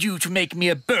told you to make me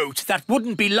a boat that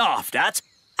wouldn't be laughed at,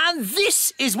 and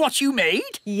this is what you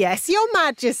made? Yes, Your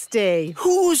Majesty.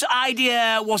 Whose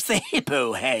idea was the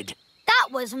hippo head? That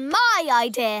was my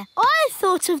idea. I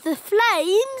thought of the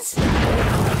flames.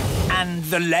 And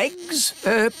the legs?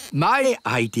 My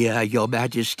idea, Your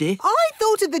Majesty. I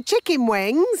thought of the chicken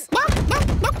wings.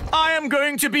 I am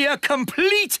going to be a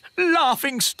complete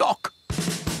laughingstock.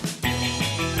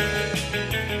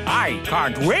 I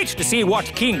can't wait to see what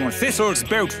King Thistle's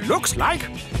boat looks like.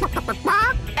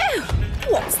 Oh,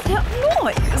 what's that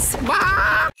noise?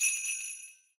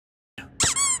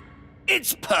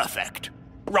 It's perfect.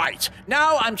 Right,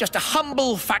 now I'm just a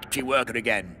humble factory worker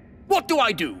again. What do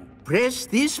I do? Press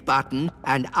this button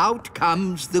and out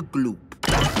comes the gloop.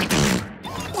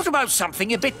 What about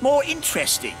something a bit more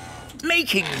interesting?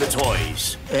 Making the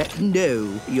toys.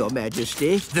 No, Your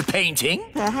Majesty. The painting?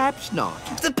 Perhaps not.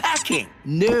 The packing?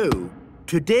 No.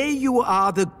 Today you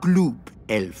are the gloop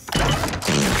elf.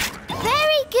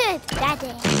 Very good,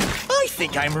 Daddy. I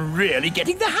think I'm really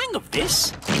getting the hang of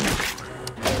this.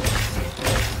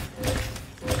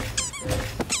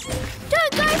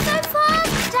 Don't go so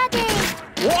fast, Daddy.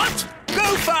 What?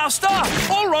 Go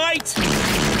faster! All right!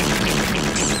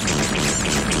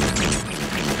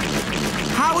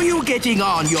 How are you getting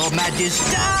on, Your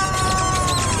Majesty?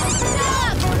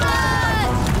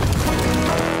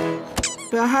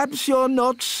 Perhaps you're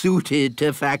not suited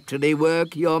to factory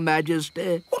work, Your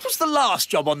Majesty. What was the last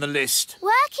job on the list?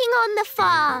 Working on the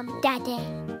farm, Daddy.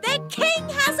 The king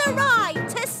has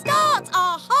arrived to start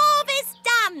our harvest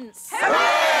dance.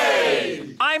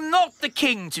 Hooray! I'm not the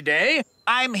king today.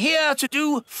 I'm here to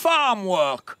do farm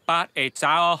work. But it's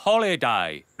our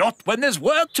holiday. Not when there's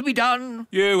work to be done.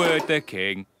 You heard the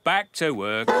king. Back to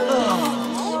work.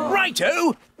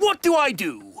 Righto, what do I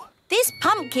do? This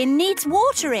pumpkin needs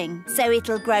watering, so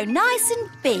it'll grow nice and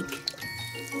big.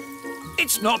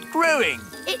 It's not growing.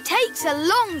 It takes a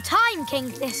long time,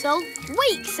 King Thistle.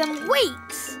 Weeks and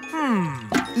weeks.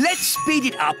 Let's speed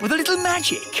it up with a little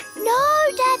magic.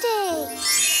 No, Daddy.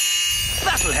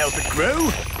 That'll help it grow.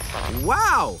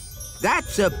 Wow,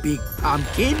 that's a big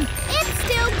pumpkin. It's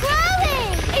still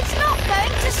growing. It's not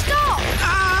going to stop.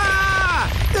 Ah!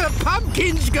 The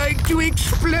pumpkin's going to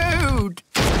explode.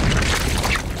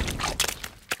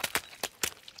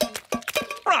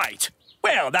 Right.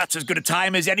 Well, that's as good a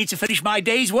time as any to finish my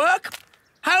day's work.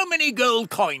 How many gold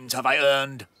coins have I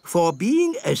earned? For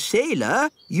being a sailor,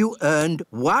 you earned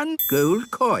 1 gold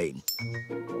coin.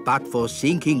 But for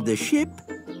sinking the ship,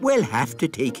 we'll have to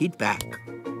take it back.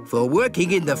 For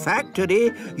working in the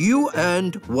factory, you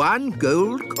earned 1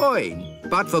 gold coin.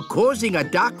 But for causing a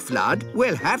duck flood,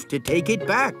 we'll have to take it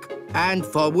back. And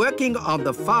for working on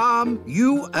the farm,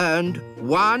 you earned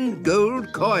 1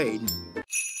 gold coin.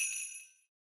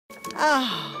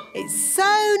 Ah, it's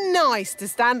so nice to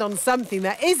stand on something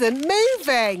that isn't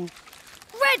moving.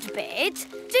 Redbeard,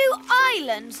 do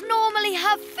islands normally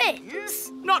have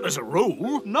fins? Not as a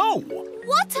rule, no.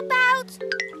 What about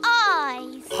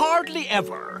eyes? Hardly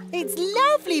ever. It's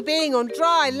lovely being on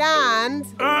dry land.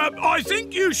 I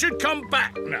think you should come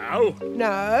back now.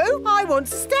 No, I want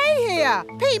to stay here.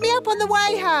 Pick me up on the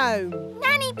way home.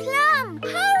 Nanny Plum,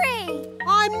 hurry!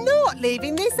 I'm not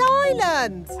leaving this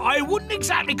island. I wouldn't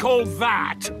exactly call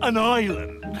that an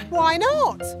island. Why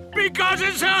not? Because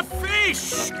it's a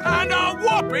fish, and a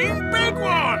whopping big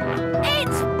one.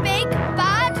 It's Big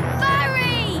Bad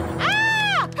Barry!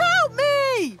 Ah! Help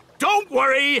me! Don't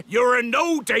worry, you're in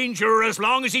no danger as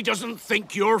long as he doesn't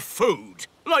think you're food.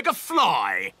 Like a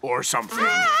fly or something.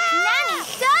 Nanny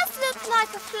does look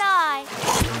like a fly.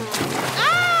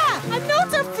 Ah! I'm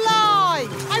not a fly!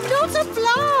 I'm not a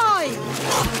fly!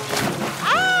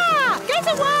 Ah! Get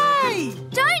away!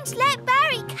 Don't let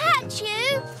Barry catch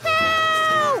you.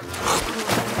 Help!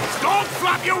 Don't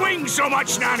flap your wings so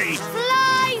much, Nanny.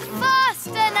 Fly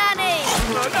faster, Nanny!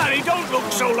 Nanny, don't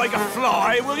look so like a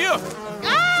fly, will you?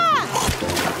 Ah!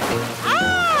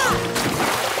 Ah!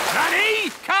 Nanny,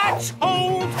 catch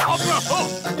hold of the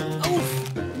hook.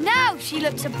 Oof! Now she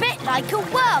looks a bit like a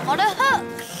worm on a hook.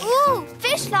 Ooh,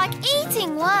 fish like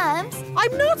eating worms.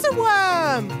 I'm not a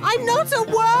worm! I'm not a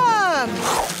worm!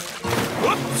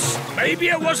 Whoops! Maybe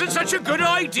it wasn't such a good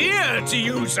idea to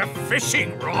use a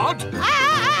fishing rod.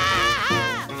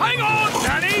 Ah! Hang on,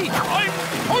 Nanny! I'm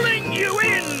pulling you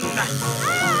in!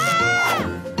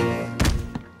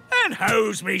 And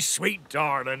how's me sweet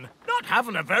darling? Not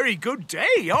having a very good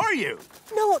day, are you?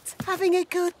 Not having a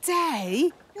good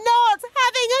day? Not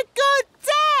having a good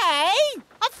day?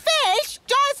 A fish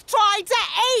just tried to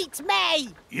eat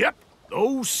me! Yep,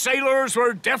 those sailors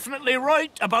were definitely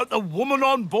right about the woman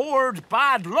on board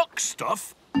bad luck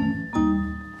stuff.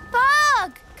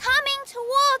 Fog coming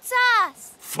towards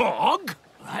us. Fog?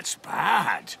 That's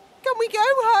bad. Can we go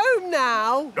home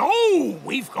now? No,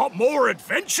 we've got more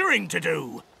adventuring to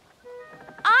do.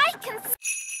 I can...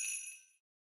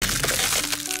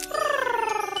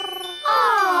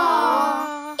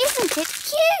 Aww, isn't it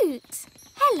cute?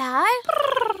 Hello.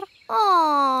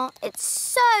 Aww, it's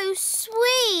so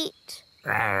sweet.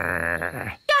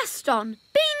 Gaston,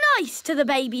 be nice to the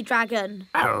baby dragon.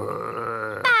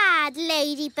 Bad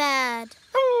ladybird.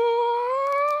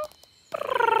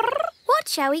 What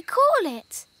shall we call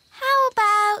it? How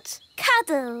about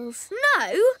Cuddles?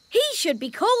 No, he should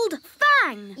be called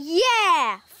Fang.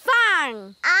 Yeah,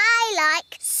 Fang. I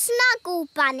like Snuggle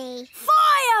Bunny.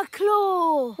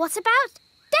 Fireclaw. What about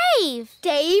Dave?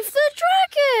 Dave the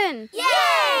dragon.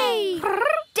 Yay!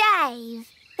 Dave,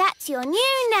 that's your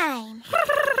new name.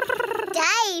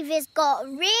 Dave has got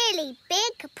really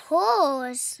big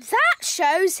paws. That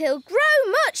shows he'll grow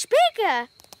much bigger.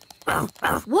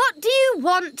 What do you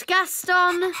want,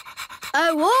 Gaston?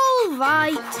 Oh, all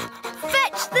right.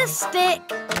 Fetch the stick.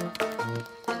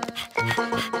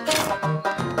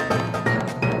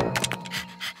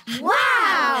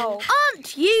 Wow!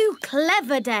 Aren't you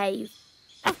clever, Dave?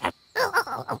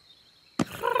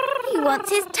 He wants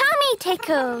his tummy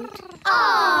tickled.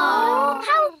 Oh,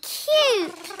 how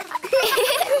cute.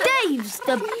 Dave's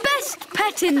the best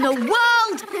pet in the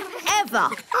world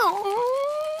ever.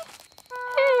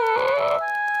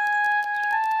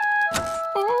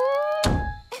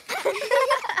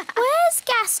 Where's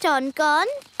Gaston gone?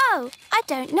 Oh, I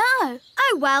don't know.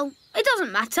 Oh, well, it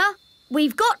doesn't matter.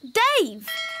 We've got Dave.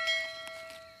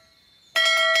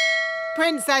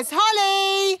 Princess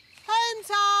Holly! Home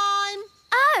time!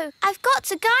 Oh, I've got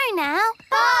to go now.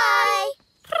 Bye!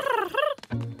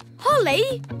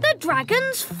 Holly, the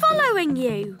dragon's following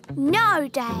you. No,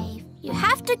 Dave. You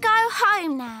have to go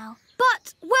home now.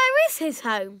 But where is his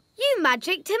home? You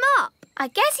magicked him up. I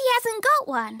guess he hasn't got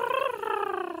one.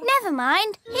 Never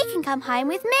mind. He can come home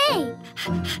with me.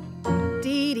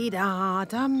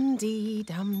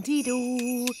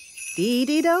 Dee-dee-da-dum-dee-dum-dee-doo.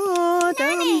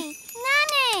 Dee-dee-da-dum. Nanny!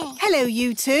 Hello,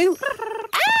 you two.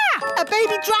 Ah! A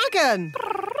baby dragon!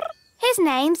 His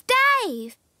name's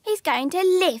Dave. He's going to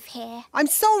live here. I'm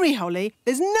sorry, Holly.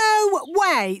 There's no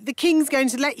way the King's going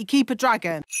to let you keep a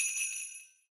dragon.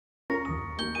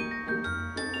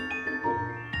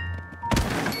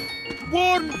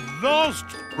 One last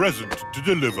present to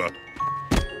deliver.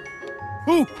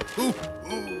 Ooh, ooh,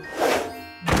 ooh.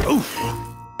 Oof.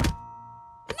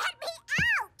 Let me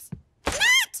out!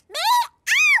 Let me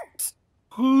out!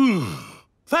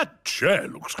 That chair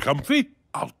looks comfy.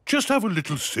 I'll just have a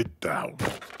little sit down.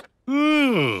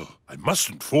 I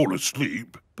mustn't fall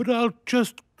asleep, but I'll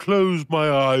just close my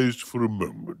eyes for a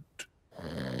moment.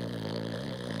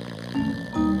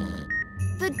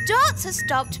 The dots have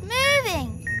stopped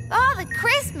moving. Father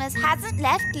Christmas hasn't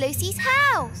left Lucy's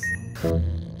house.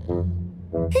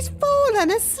 He's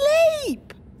fallen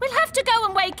asleep. We'll have to go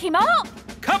and wake him up.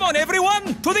 Come on,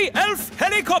 everyone, to the elf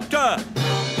helicopter!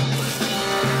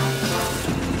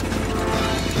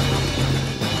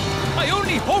 I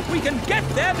only hope we can get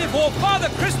there before Father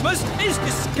Christmas is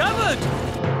discovered!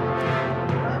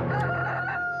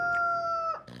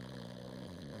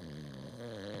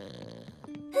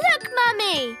 Look,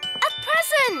 Mummy! A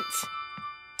present!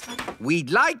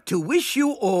 We'd like to wish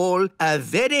you all a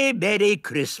very Merry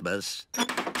Christmas.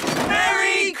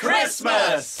 Merry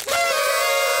Christmas!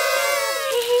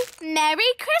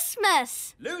 Merry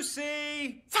Christmas!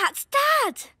 Lucy! That's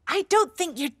Dad! I don't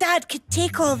think your dad could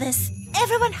take all this.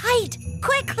 Everyone hide,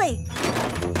 quickly.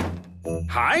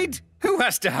 Hide? Who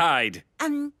has to hide?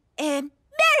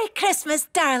 Merry Christmas,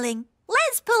 darling.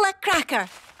 Let's pull a cracker.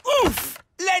 Oof!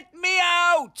 Let me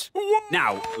out!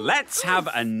 Now, let's have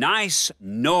a nice,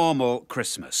 normal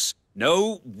Christmas.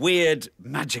 No weird,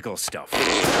 magical stuff.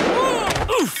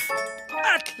 Oof!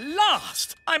 At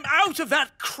last! I'm out of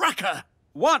that cracker!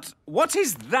 What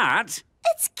is that?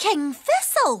 It's King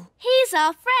Thistle. He's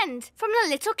our friend from the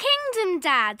Little Kingdom,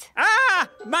 Dad. Ah!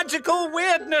 Magical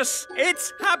weirdness!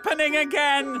 It's happening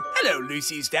again! Hello,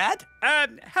 Lucy's dad.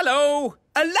 Hello.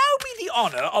 Allow me the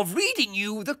honour of reading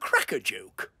you the cracker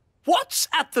joke. What's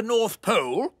at the North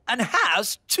Pole and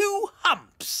has 2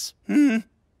 humps? A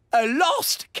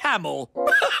lost camel.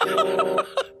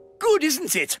 Good,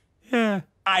 isn't it? Yeah.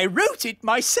 I wrote it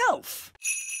myself.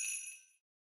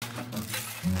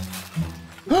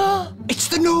 It's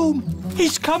the gnome!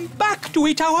 He's come back to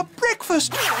eat our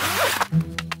breakfast!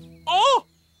 Oh!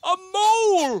 A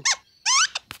mole!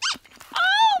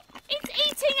 Oh! It's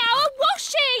eating our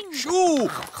washing! Shoo!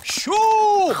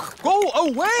 Shoo! Go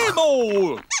away,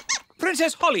 mole!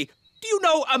 Princess Holly, do you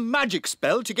know a magic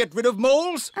spell to get rid of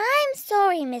moles? I'm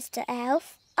sorry, Mr.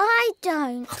 Elf. I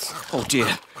don't. Oh,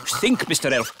 dear. Think,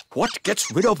 Mr. Elf. What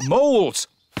gets rid of moles?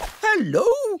 Hello?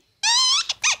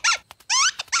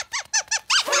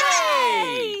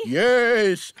 Hooray!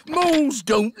 Yes, moles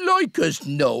don't like us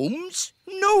gnomes.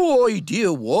 No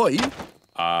idea why.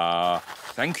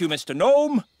 Thank you, Mr.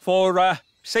 Gnome, for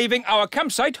saving our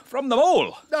campsite from the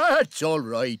mole. That's all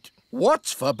right.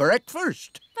 What's for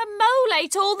breakfast? The mole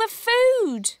ate all the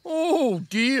food. Oh,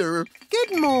 dear.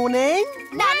 Good morning.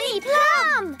 Nanny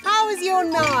Plum! How was your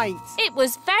night? It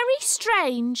was very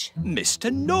strange. Mr.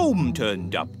 Gnome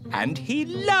turned up, and he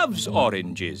loves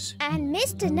oranges. And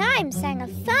Mr. Gnome sang a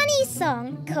funny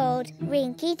song called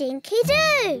Rinky Dinky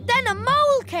Doo. Then a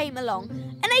mole came along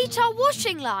and ate our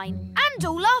washing line and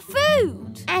all our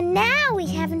food. And now we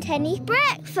haven't any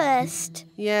breakfast.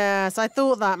 Yes, I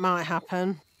thought that might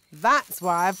happen. That's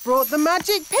why I've brought the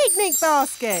magic picnic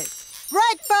basket.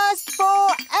 Breakfast for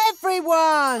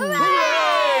everyone!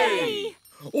 Hooray!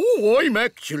 Oh, I'm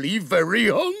actually very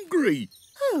hungry.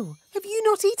 Oh, have you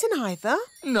not eaten either?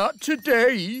 Not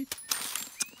today.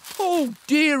 Oh,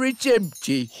 dear, it's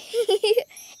empty.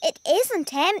 It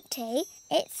isn't empty.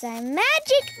 It's a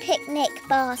magic picnic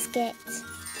basket.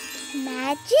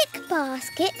 Magic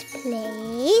basket,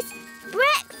 please.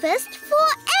 Breakfast for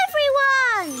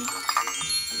everyone!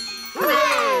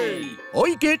 Hooray!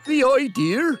 I get the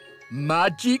idea.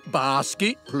 Magic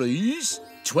basket, please.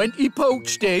 20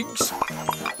 poached eggs,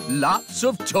 lots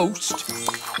of toast,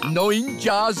 9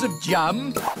 jars of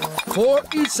jam,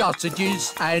 40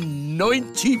 sausages and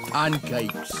 90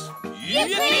 pancakes.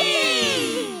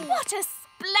 Yippee! What a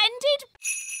splendid...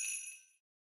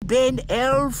 Ben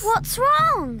Elf. What's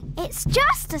wrong? It's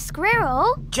just a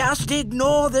squirrel. Just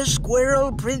ignore the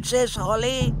squirrel, Princess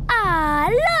Holly. Ah,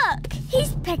 look!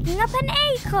 He's picking up an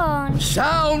acorn.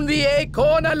 Sound the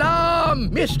acorn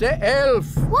alarm, Mr.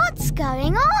 Elf. What's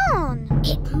going on?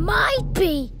 It might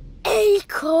be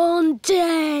Acorn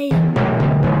Day.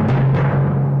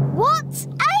 What's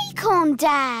Acorn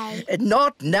Day?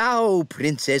 Not now,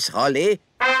 Princess Holly.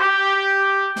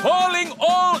 Calling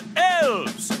all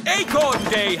elves! Acorn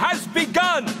Day has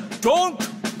begun! Don't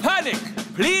panic!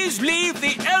 Please leave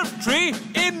the elf tree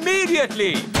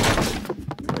immediately!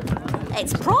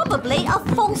 It's probably a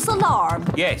false alarm.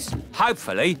 Yes,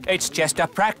 hopefully it's just a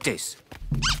practice.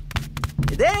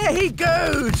 There he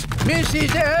goes!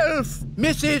 Mrs. Elf!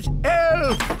 Mrs.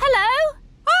 Elf! Hello?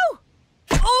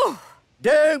 Oh!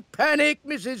 Don't panic,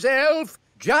 Mrs. Elf.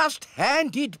 Just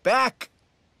hand it back.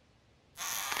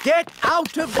 Get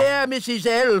out of there, Mrs.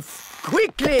 Elf.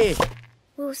 Quickly!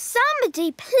 Will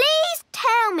somebody please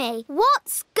tell me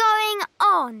what's going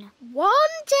on? One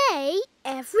day,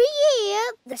 every year,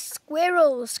 the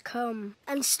squirrels come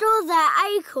and store their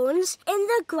acorns in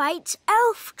the great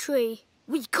elf tree.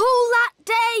 We call that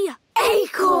day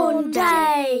Acorn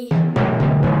Day.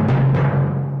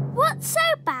 What's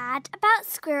so bad about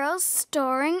squirrels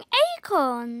storing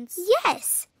acorns?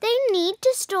 Yes, they need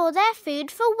to store their food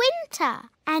for winter.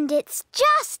 And it's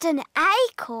just an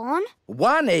acorn.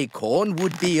 One acorn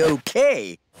would be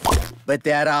okay. But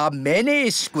there are many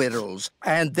squirrels,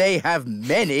 and they have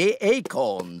many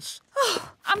acorns.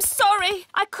 I'm sorry.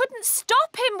 I couldn't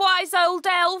stop him, wise old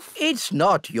elf. It's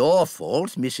not your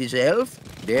fault, Mrs. Elf.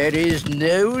 There is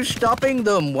no stopping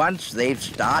them once they've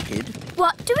started.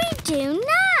 What do we do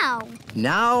now?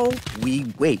 Now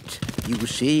we wait. You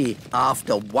see,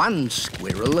 after one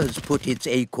squirrel has put its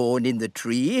acorn in the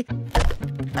tree,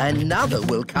 another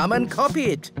will come and copy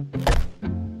it.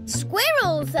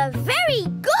 Squirrels are very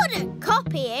good at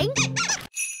copying.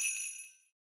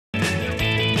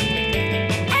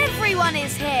 Everyone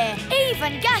is here,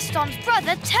 even Gaston's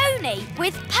brother Tony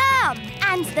with Pam.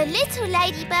 And the little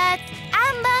ladybirds,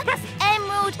 Amber,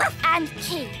 Emerald and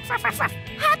Keith.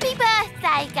 Happy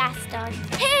birthday, Gaston.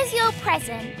 Here's your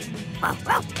present.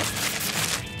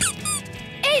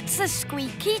 It's a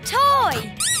squeaky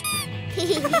toy.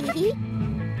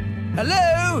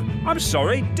 Hello? I'm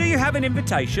sorry, do you have an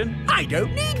invitation? I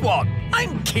don't need one.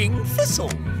 I'm King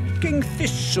Thistle. King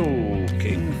Thistle,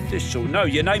 King Thistle. No,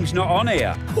 your name's not on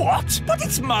here. What? But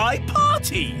it's my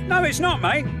party. No, it's not,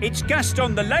 mate. It's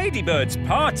Gaston the Ladybird's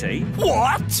party.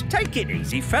 What? Take it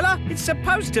easy, fella. It's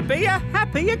supposed to be a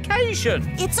happy occasion.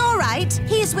 It's all right.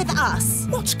 He's with us.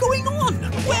 What's going on?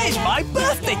 Where's my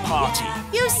birthday party?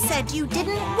 You said you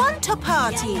didn't want a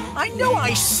party. I know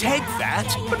I said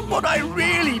that, but what I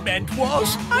really meant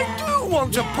was I do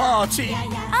want a party.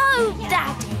 Oh,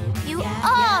 Daddy, you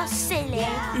are silly.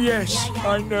 Yes,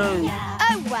 I know.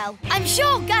 Oh, well, I'm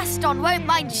sure Gaston won't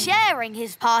mind sharing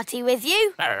his party with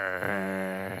you.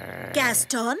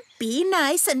 Gaston, be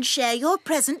nice and share your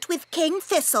present with King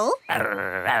Thistle.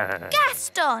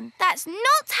 Gaston, that's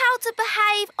not how to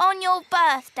behave on your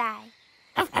birthday.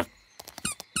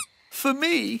 For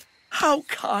me? How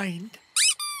kind.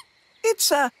 It's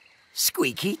a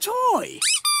squeaky toy.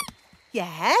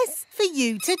 Yes, for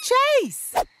you to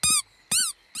chase.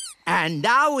 And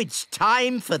now it's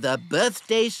time for the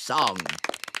birthday song.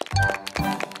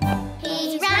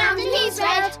 He's round and he's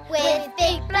red with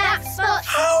big black spots.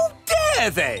 How dare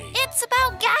they? It's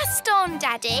about Gaston,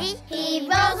 Daddy. He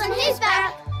rolls on his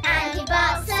back and he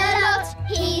barks a lot.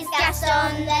 He's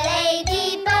Gaston the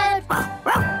ladybird.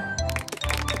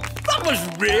 That was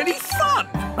really fun.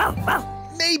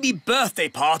 Maybe birthday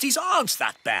parties aren't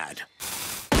that bad.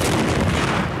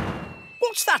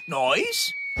 What's that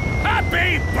noise?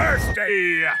 Happy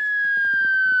birthday!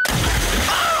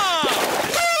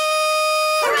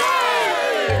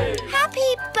 Hooray!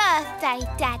 Happy birthday,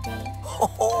 Daddy.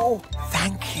 Oh,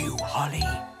 thank you, Holly.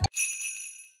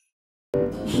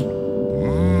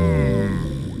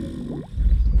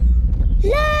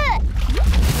 Look!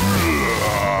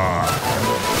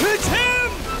 It's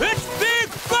him! It's Big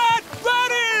Fat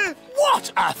Barry!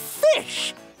 What a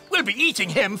fish! We'll be eating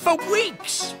him for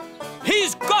weeks.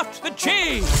 He's got the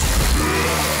cheese!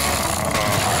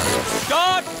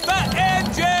 Start the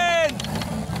engine!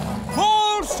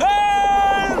 Full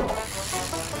sail!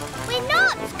 We're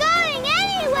not going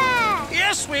anywhere!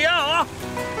 Yes, we are.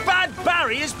 Bad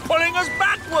Barry is pulling us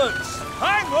backwards.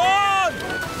 Hang on!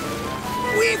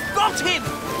 We've got him!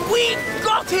 We've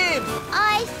got him!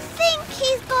 I think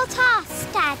he's got us,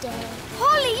 Daddy.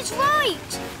 Holly's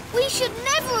right. We should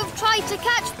never have tried to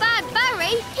catch Bad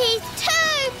Barry. He's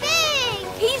too big!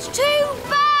 He's too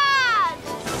bad!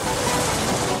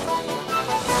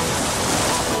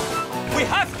 We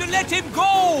have to let him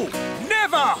go!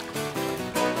 Never!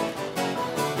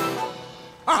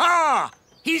 Aha!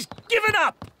 He's given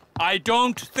up! I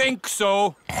don't think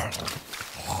so.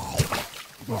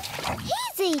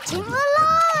 He's eating the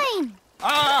line!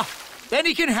 Ah, then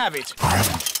he can have it.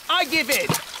 I give in.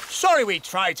 Sorry we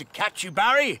tried to catch you,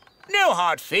 Barry. No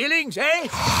hard feelings, eh?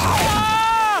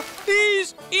 Ah!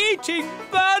 He's eating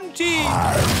Banty!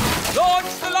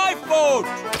 Launch the lifeboat!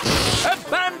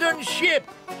 Abandon ship!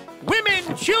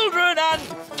 Women, children and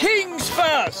kings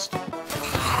first!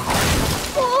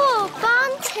 Oh,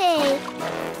 Bunty!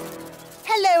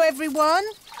 Hello, everyone.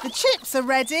 The chips are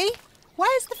ready.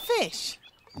 Where's the fish?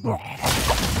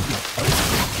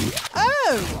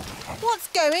 Oh, what's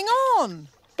going on?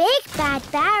 Big Bad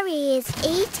Barry is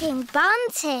eating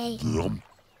Bunty. Yum,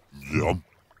 yum,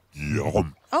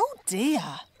 yum. Oh,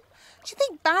 dear. you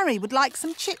think Barry would like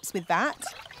some chips with that?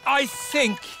 I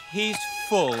think he's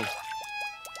full.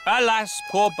 Alas,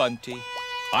 poor Bunty.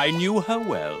 I knew her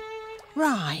well.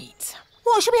 Right.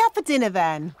 What shall we have for dinner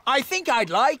then? I think I'd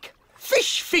like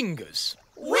fish fingers.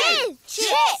 With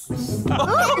chips!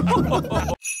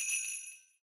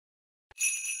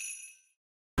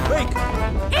 Wake!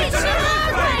 It's an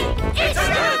earthquake! It's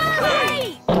an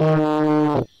earthquake!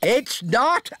 It's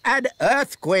not an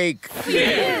earthquake.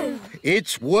 Phew!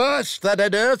 It's worse than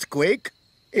an earthquake.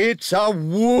 It's a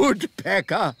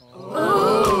woodpecker.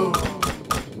 Oh.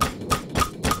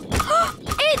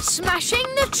 It's smashing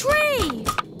the tree!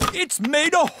 It's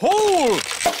made a hole!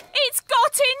 It's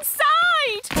got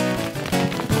inside!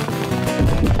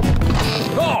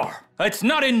 Oh, it's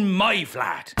not in my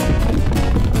flat.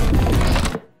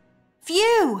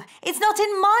 Phew! It's not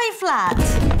in my flat.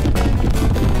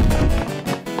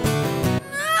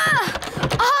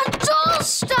 Our door's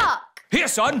stuck! Here,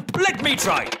 son, let me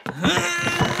try.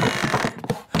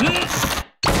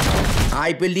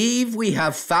 I believe we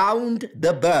have found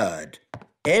the bird.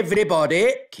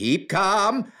 Everybody, keep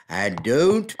calm and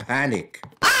don't panic.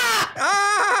 Ah!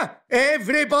 Ah!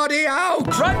 Everybody out!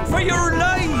 Run for your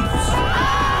lives!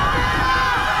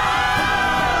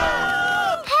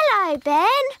 Hello,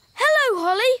 Ben. Hello,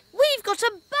 Holly. We've got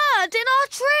a bird in our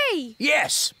tree.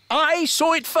 Yes, I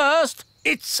saw it first.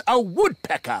 It's a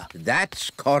woodpecker. That's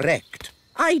correct.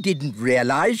 I didn't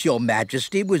realise Your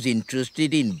Majesty was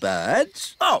interested in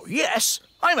birds. Oh, yes.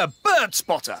 I'm a bird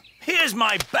spotter. Here's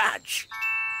my badge.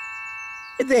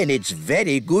 Then it's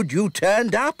very good you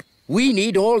turned up. We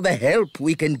need all the help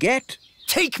we can get.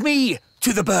 Take me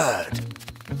to the bird.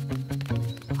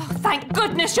 Oh, thank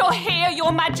goodness you're here,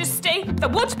 Your Majesty. The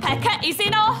woodpecker is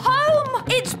in our home.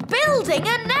 It's building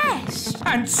a nest.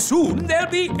 And soon there'll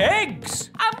be eggs.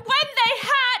 And when they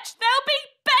hatch, there'll be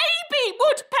baby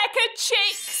woodpecker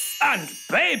chicks. And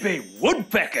baby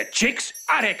woodpecker chicks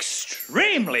are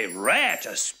extremely rare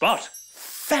to spot.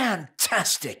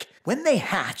 Fantastic. When they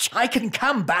hatch, I can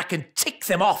come back and tick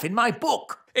them off in my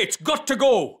book. It's got to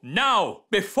go, now,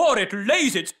 before it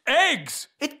lays its eggs.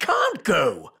 It can't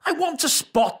go. I want to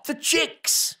spot the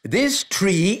chicks. This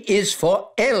tree is for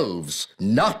elves,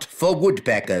 not for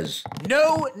woodpeckers.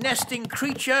 No nesting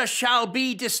creature shall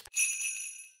be to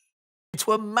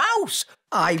a mouse.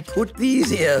 I put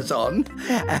these ears on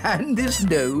and this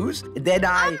nose, then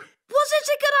I... Was it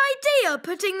a good idea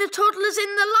putting the toddlers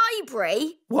in the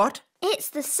library? What? It's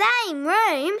the same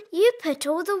room you put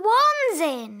all the wands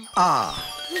in. Ah.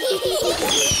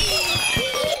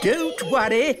 Don't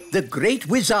worry, the great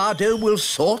Wizardo will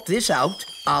sort this out.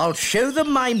 I'll show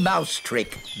them my mouse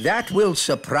trick. That will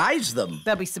surprise them.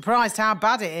 They'll be surprised how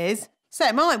bad it is. So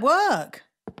it might work.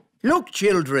 Look,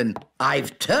 children,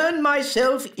 I've turned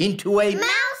myself into a...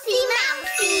 Mousy!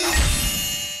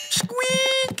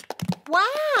 Squeak!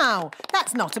 Wow,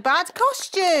 that's not a bad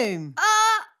costume.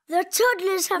 The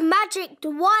toddlers have magicked the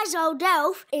wise old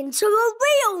elf into a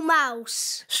real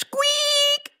mouse.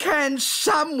 Squeak! Can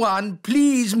someone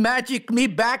please magic me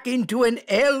back into an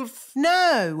elf?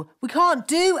 No, we can't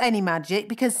do any magic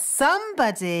because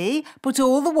somebody put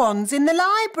all the wands in the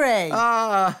library.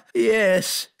 Ah,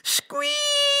 yes. Squeak!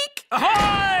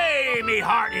 Ahoy, me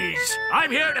hearties!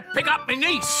 I'm here to pick up my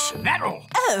niece, Nettle.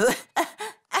 Oh,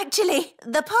 actually,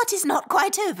 the party's not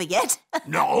quite over yet.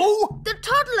 No? The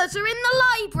toddlers are in the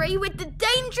library with the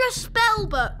dangerous spell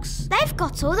books. They've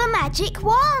got all the magic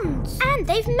wands. And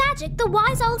they've magicked the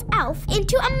wise old elf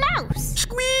into a mouse.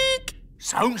 Squeak!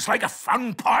 Sounds like a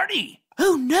fun party.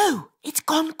 Oh, no, it's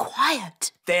gone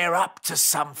quiet. They're up to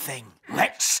something.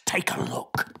 Let's take a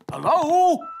look.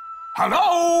 Hello?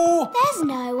 Hello? There's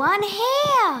no one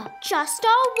here. Just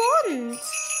our wands.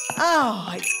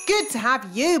 Oh, it's good to have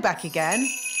you back again.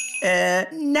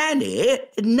 Nanny,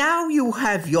 now you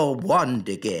have your wand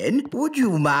again. Would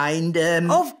you mind,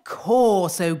 Of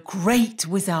course, oh great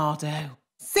Wizardo.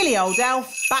 Silly old elf,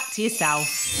 back to yourself.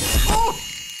 Oh,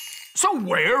 so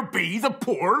where be the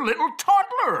poor little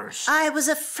toddlers? I was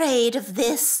afraid of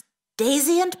this.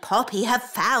 Daisy and Poppy have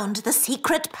found the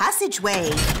secret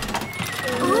passageway.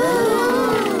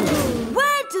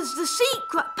 Where does the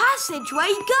secret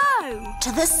passageway go?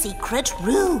 To the secret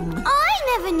room.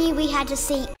 I never knew we had a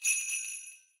secret.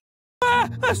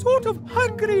 A sort of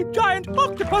hungry giant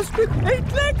octopus with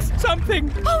 8 legs,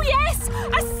 something. Oh, yes,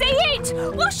 I see it.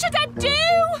 What should I do?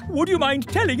 Would you mind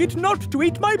telling it not to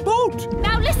eat my boat?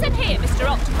 Now listen here, Mr.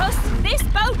 Octopus. This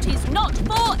boat is not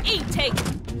for eating.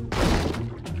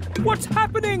 What's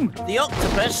happening? The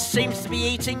octopus seems to be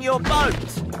eating your boat.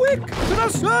 Quick, to the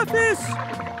surface!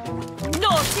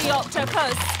 Naughty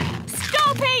octopus!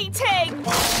 Stop eating!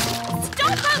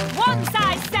 Stop at once,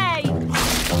 I say!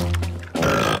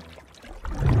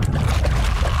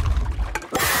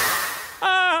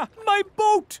 My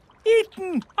boat!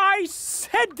 Eaten! I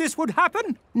said this would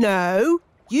happen! No,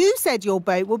 you said your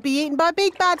boat would be eaten by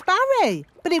Big Bad Barry,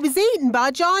 but it was eaten by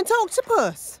a giant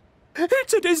octopus.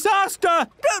 It's a disaster!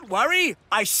 Don't worry.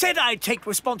 I said I'd take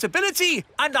responsibility,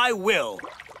 and I will.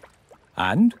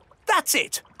 And? That's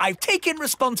it. I've taken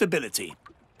responsibility.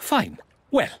 Fine.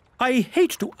 Well, I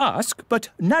hate to ask, but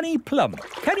Nanny Plum,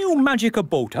 can you magic a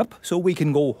boat up so we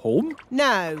can go home?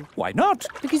 No. Why not?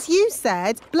 Because you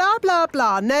said, blah, blah,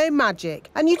 blah, no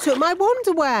magic, and you took my wand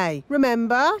away,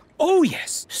 remember? Oh,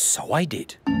 yes, so I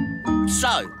did.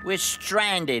 So, we're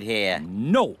stranded here.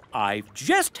 No, I've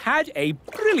just had a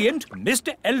brilliant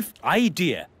Mr. Elf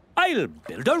idea. I'll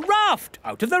build a raft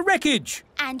out of the wreckage.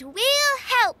 And we'll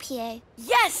help you.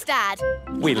 Yes, Dad.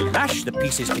 We'll lash the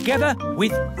pieces together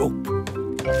with rope.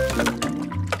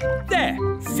 There,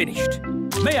 finished.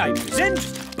 May I present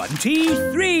Bunty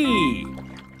 3?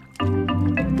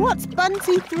 What's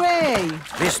Bunty 3?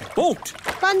 This boat.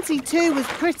 Bunty 2 was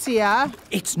prettier.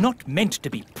 It's not meant to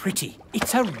be pretty.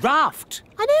 It's a raft.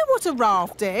 I know what a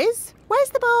raft is. Where's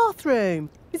the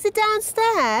bathroom? Is it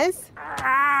downstairs?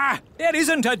 There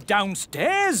isn't a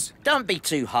downstairs. Don't be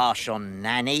too harsh on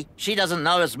Nanny. She doesn't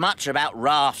know as much about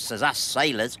rafts as us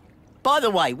sailors. By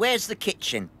the way, where's the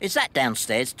kitchen? Is that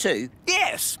downstairs too?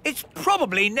 Yes, it's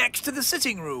probably next to the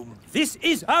sitting room. This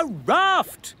is a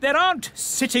raft. There aren't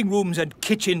sitting rooms and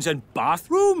kitchens and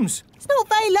bathrooms. It's not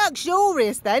very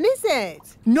luxurious then, is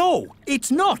it? No,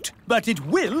 it's not. But it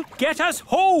will get us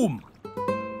home.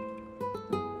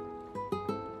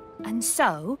 And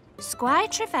so, Squire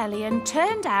Trevelyan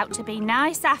turned out to be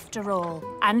nice after all,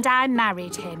 and I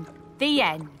married him. The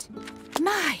end.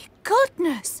 My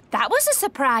goodness, that was a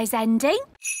surprise ending.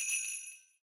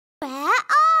 Where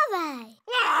are they?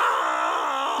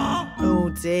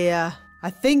 Oh dear, I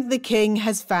think the king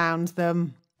has found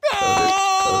them.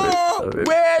 Oh,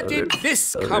 where did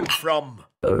this come from?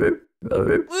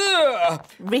 Ugh.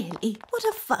 Really? What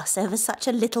a fuss over such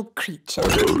a little creature.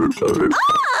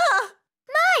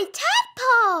 My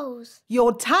tadpoles!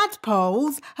 Your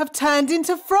tadpoles have turned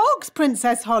into frogs,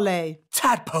 Princess Holly.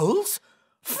 Tadpoles?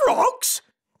 Frogs?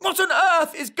 What on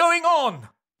earth is going on?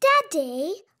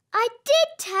 Daddy, I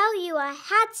did tell you I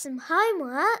had some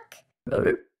homework.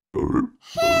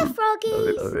 Here,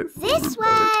 froggies. This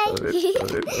way.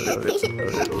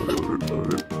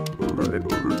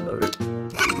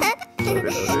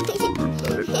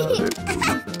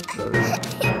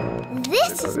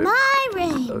 This is my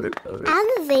room. And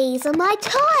these are my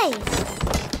toys.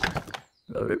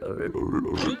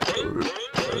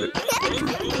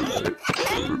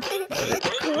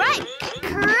 Crank,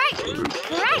 crank,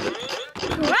 crank,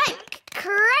 crank,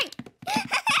 crank.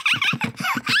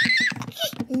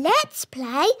 Let's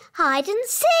play hide and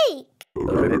seek.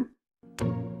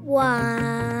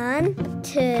 1,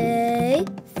 2,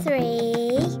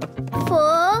 3,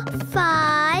 4,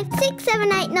 5, 6,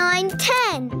 7, 8, 9,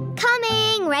 10.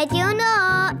 Coming, ready or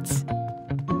not.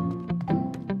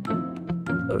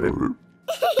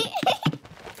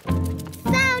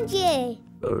 Found you.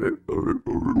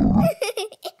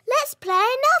 Let's play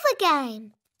another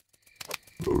game.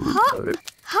 Hop,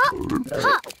 hop,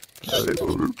 hop.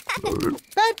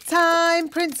 Bedtime,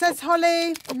 Princess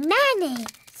Holly. Nanny,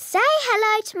 say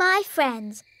hello to my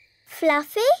friends.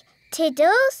 Fluffy,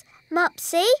 Tiddles,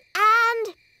 Mopsy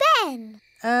and Ben.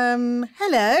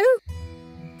 Hello?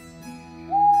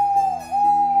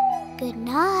 Good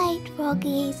night,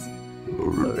 froggies.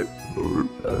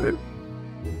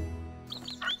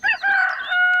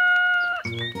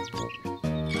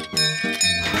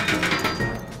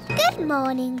 Good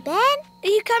morning, Ben. Are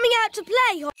you coming out to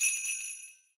play?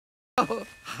 Oh,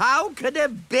 how can a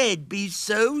bed be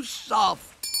so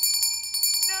soft?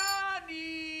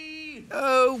 Nanny!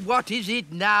 Oh, what is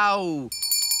it now?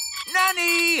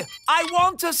 Nanny! I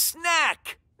want a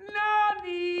snack!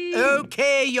 Nanny!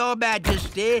 OK, Your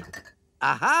Majesty.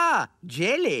 Aha,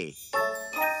 jelly.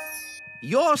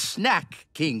 Your snack,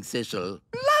 King Thistle.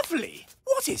 Lovely.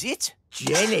 What is it?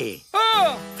 Jelly.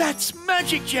 Oh, that's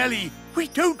magic jelly. We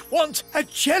don't want a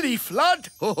jelly flood.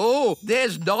 Oh,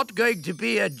 there's not going to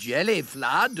be a jelly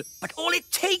flood. But all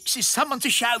it takes is someone to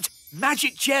shout,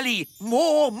 magic jelly,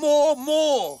 more, more,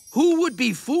 more. Who would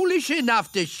be foolish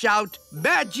enough to shout,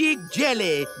 magic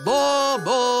jelly, more,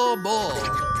 more, more?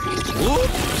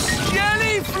 Oops!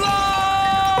 Jelly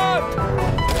flood!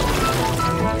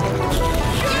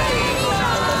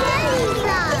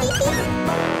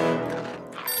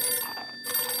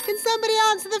 Can somebody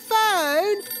answer the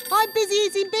phone? I'm busy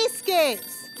eating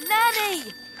biscuits.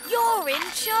 Nanny, you're in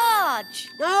charge.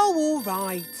 Oh, all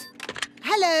right.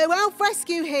 Hello, Elf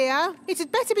Rescue here. It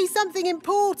had better be something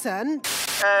important.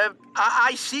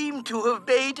 I seem to have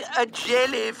made a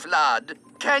jelly flood.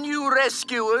 Can you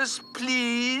rescue us,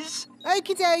 please?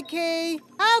 Okie dokie.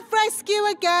 Elf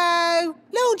rescuer go.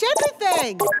 Launch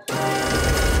everything.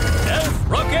 Elf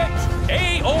rocket,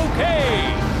 A-OK.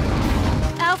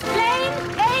 Elf plane,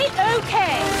 A-OK.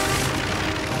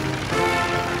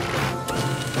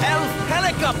 Elf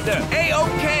helicopter,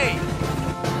 A-OK.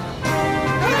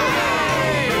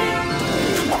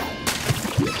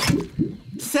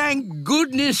 Thank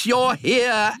goodness you're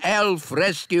here, Elf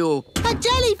Rescue. A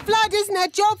jelly flood isn't a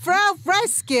job for Elf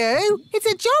Rescue. It's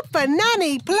a job for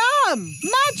Nanny Plum.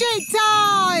 Magic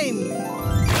time!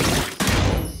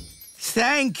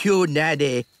 Thank you,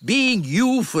 Nanny. Being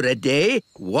you for a day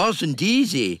wasn't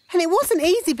easy. And it wasn't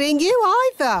easy being you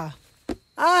either.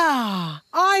 Ah,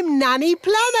 I'm Nanny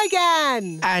Plum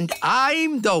again. And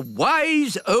I'm the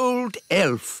wise old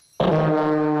elf.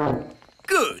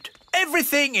 Good.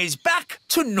 Everything is back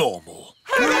to normal.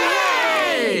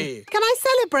 Hooray! Can I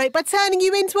celebrate by turning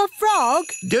you into a frog?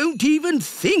 Don't even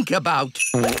think about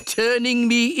turning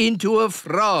me into a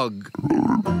frog.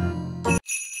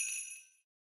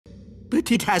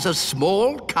 But it has a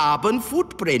small carbon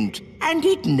footprint, and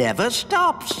it never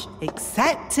stops.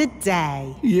 Except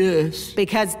today. Yes.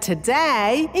 Because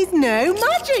today is no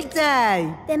magic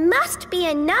day. There must be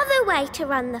another way to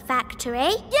run the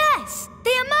factory. Yes,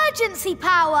 the emergency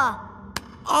power.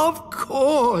 Of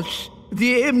course,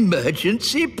 the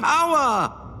emergency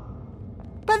power.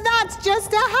 But that's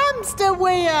just a hamster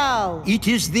wheel. It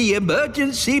is the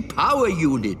emergency power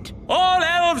unit. All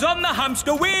elves on the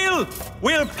hamster wheel.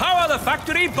 We'll power the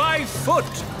factory by foot.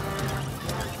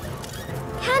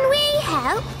 Can we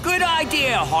help? Good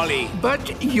idea, Holly.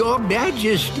 But, Your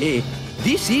Majesty,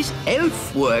 this is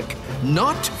elf work,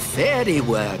 not fairy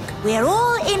work. We're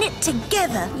all in it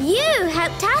together. You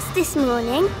helped us this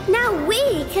morning. Now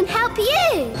we can help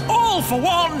you. All for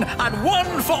one and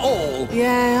one for all.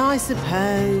 Yeah, I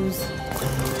suppose.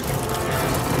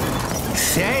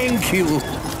 Thank you,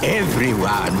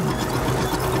 everyone.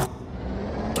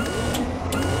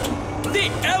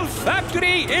 The elf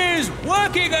factory is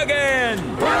working again.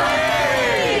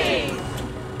 Hooray!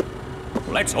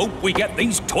 Let's hope we get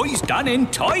these toys done in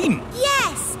time.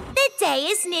 Yes, the day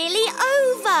is nearly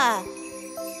over.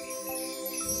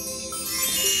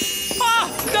 Ah,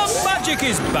 the magic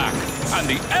is back, and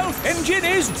the elf engine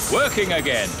is working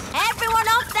again. Everyone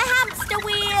off the hamster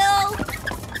wheel.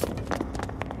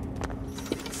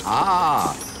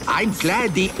 Ah, I'm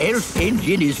glad the elf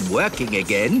engine is working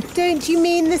again. Don't you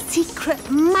mean the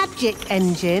secret magic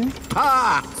engine?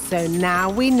 Ah! So now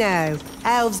we know.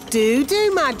 Elves do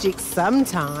magic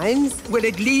sometimes. Well,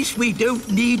 at least we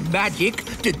don't need magic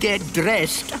to get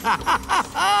dressed.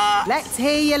 Let's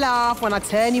hear you laugh when I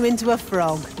turn you into a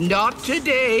frog. Not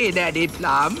today, Nanny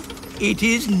Plum. It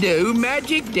is no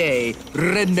magic day,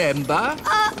 remember?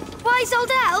 Wise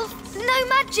old elf, no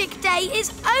magic day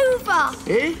is over.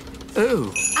 Eh?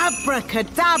 Oh.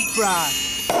 Abracadabra.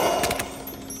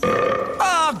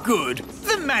 Ah, good.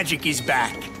 The magic is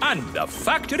back. And the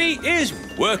factory is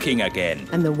working again.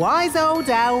 And the wise old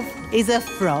elf is a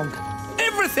frog.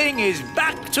 Everything is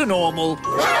back to normal.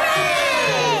 Hooray!